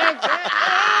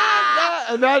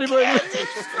 And Mattie's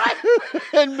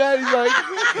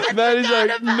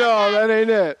like, no, that ain't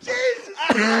it.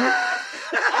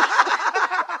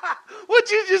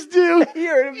 What'd you just do? He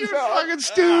hurt himself. You fucking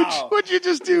stooge. Ow. What'd you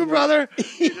just do, brother?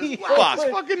 He just whacked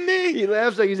his fucking knee. He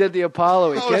laughs like he's at the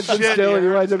Apollo. He can't sit still, and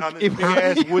he winds up on this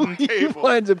big-ass wooden table. He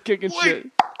winds up kicking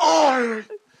shit. Oh.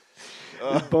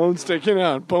 Bones sticking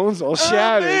out. Bones all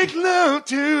shattered. I'll make love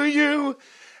to you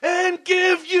and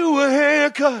give you a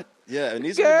haircut. Yeah, it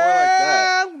needs to be more like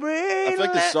that. I feel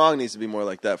like the song needs to be more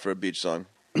like that for a beach song.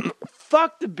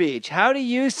 Fuck the beach. How do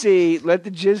you see Let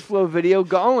the Jizz Flow video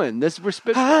going? We're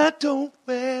spitting. I don't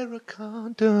wear a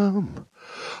condom.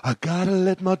 I gotta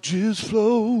let my jizz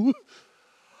flow.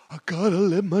 I gotta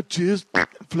let my jizz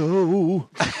flow.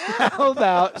 How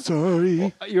about...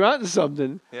 Sorry. You're onto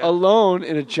something. Yeah. Alone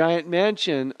in a giant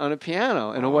mansion on a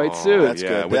piano in a white suit. That's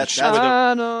good. With the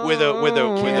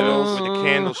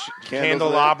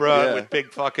candelabra with big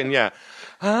fucking, yeah.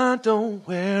 I don't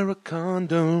wear a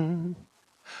condom.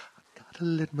 I gotta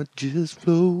let my jizz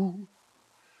flow.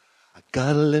 I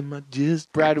gotta let my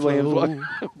jizz Brad flow.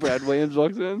 Brad Williams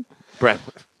walks in. Brad,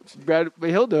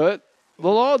 he'll do it.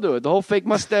 We'll all do it. The whole Fake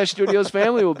Mustache Studios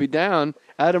family will be down.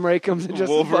 Adam Ray comes in just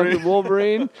Wolverine.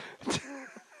 Wolverine.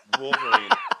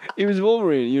 He was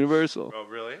Wolverine at Universal. Oh,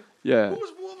 really? Yeah. Who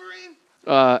was Wolverine?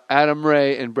 Adam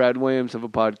Ray and Brad Williams have a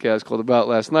podcast called About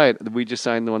Last Night. We just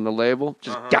signed them on the label.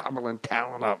 Just gobbling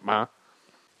talent up, ma.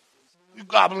 You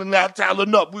gobbling that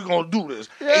talent up. We're going to do this.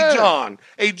 Yeah.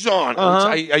 Hey, John.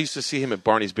 I used to see him at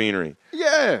Barney's Beanery.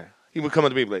 Yeah. He would come up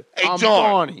to me and be like, I'm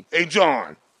Barney. Hey,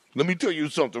 John. Let me tell you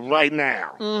something right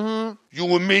now. Mm-hmm.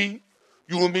 You and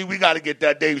me, we got to get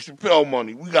that Dave Chappelle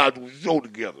money. We got to do a show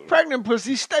together. Pregnant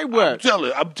pussy, stay wet.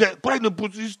 Pregnant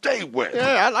pussy, stay wet.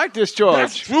 Yeah, I like this, George.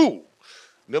 That's true.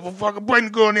 Never fucking bring the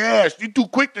girl in the ass. You too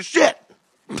quick to shit.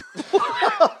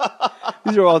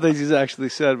 These are all things he's actually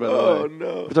said, by the way. Oh,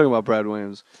 no. We're talking about Brad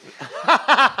Williams.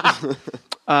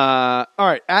 All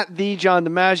right. At the John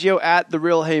DiMaggio, at the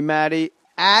real Hey Matty,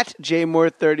 at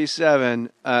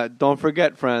JMoore37. Don't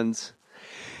forget, friends.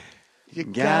 You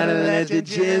gotta let the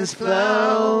jizz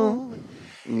flow.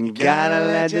 You gotta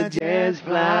let the jizz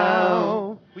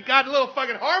flow. We got a little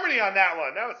fucking harmony on that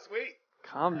one. That was sweet.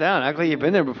 Calm down. Act like you've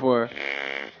been there before.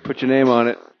 Put your name on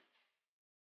it.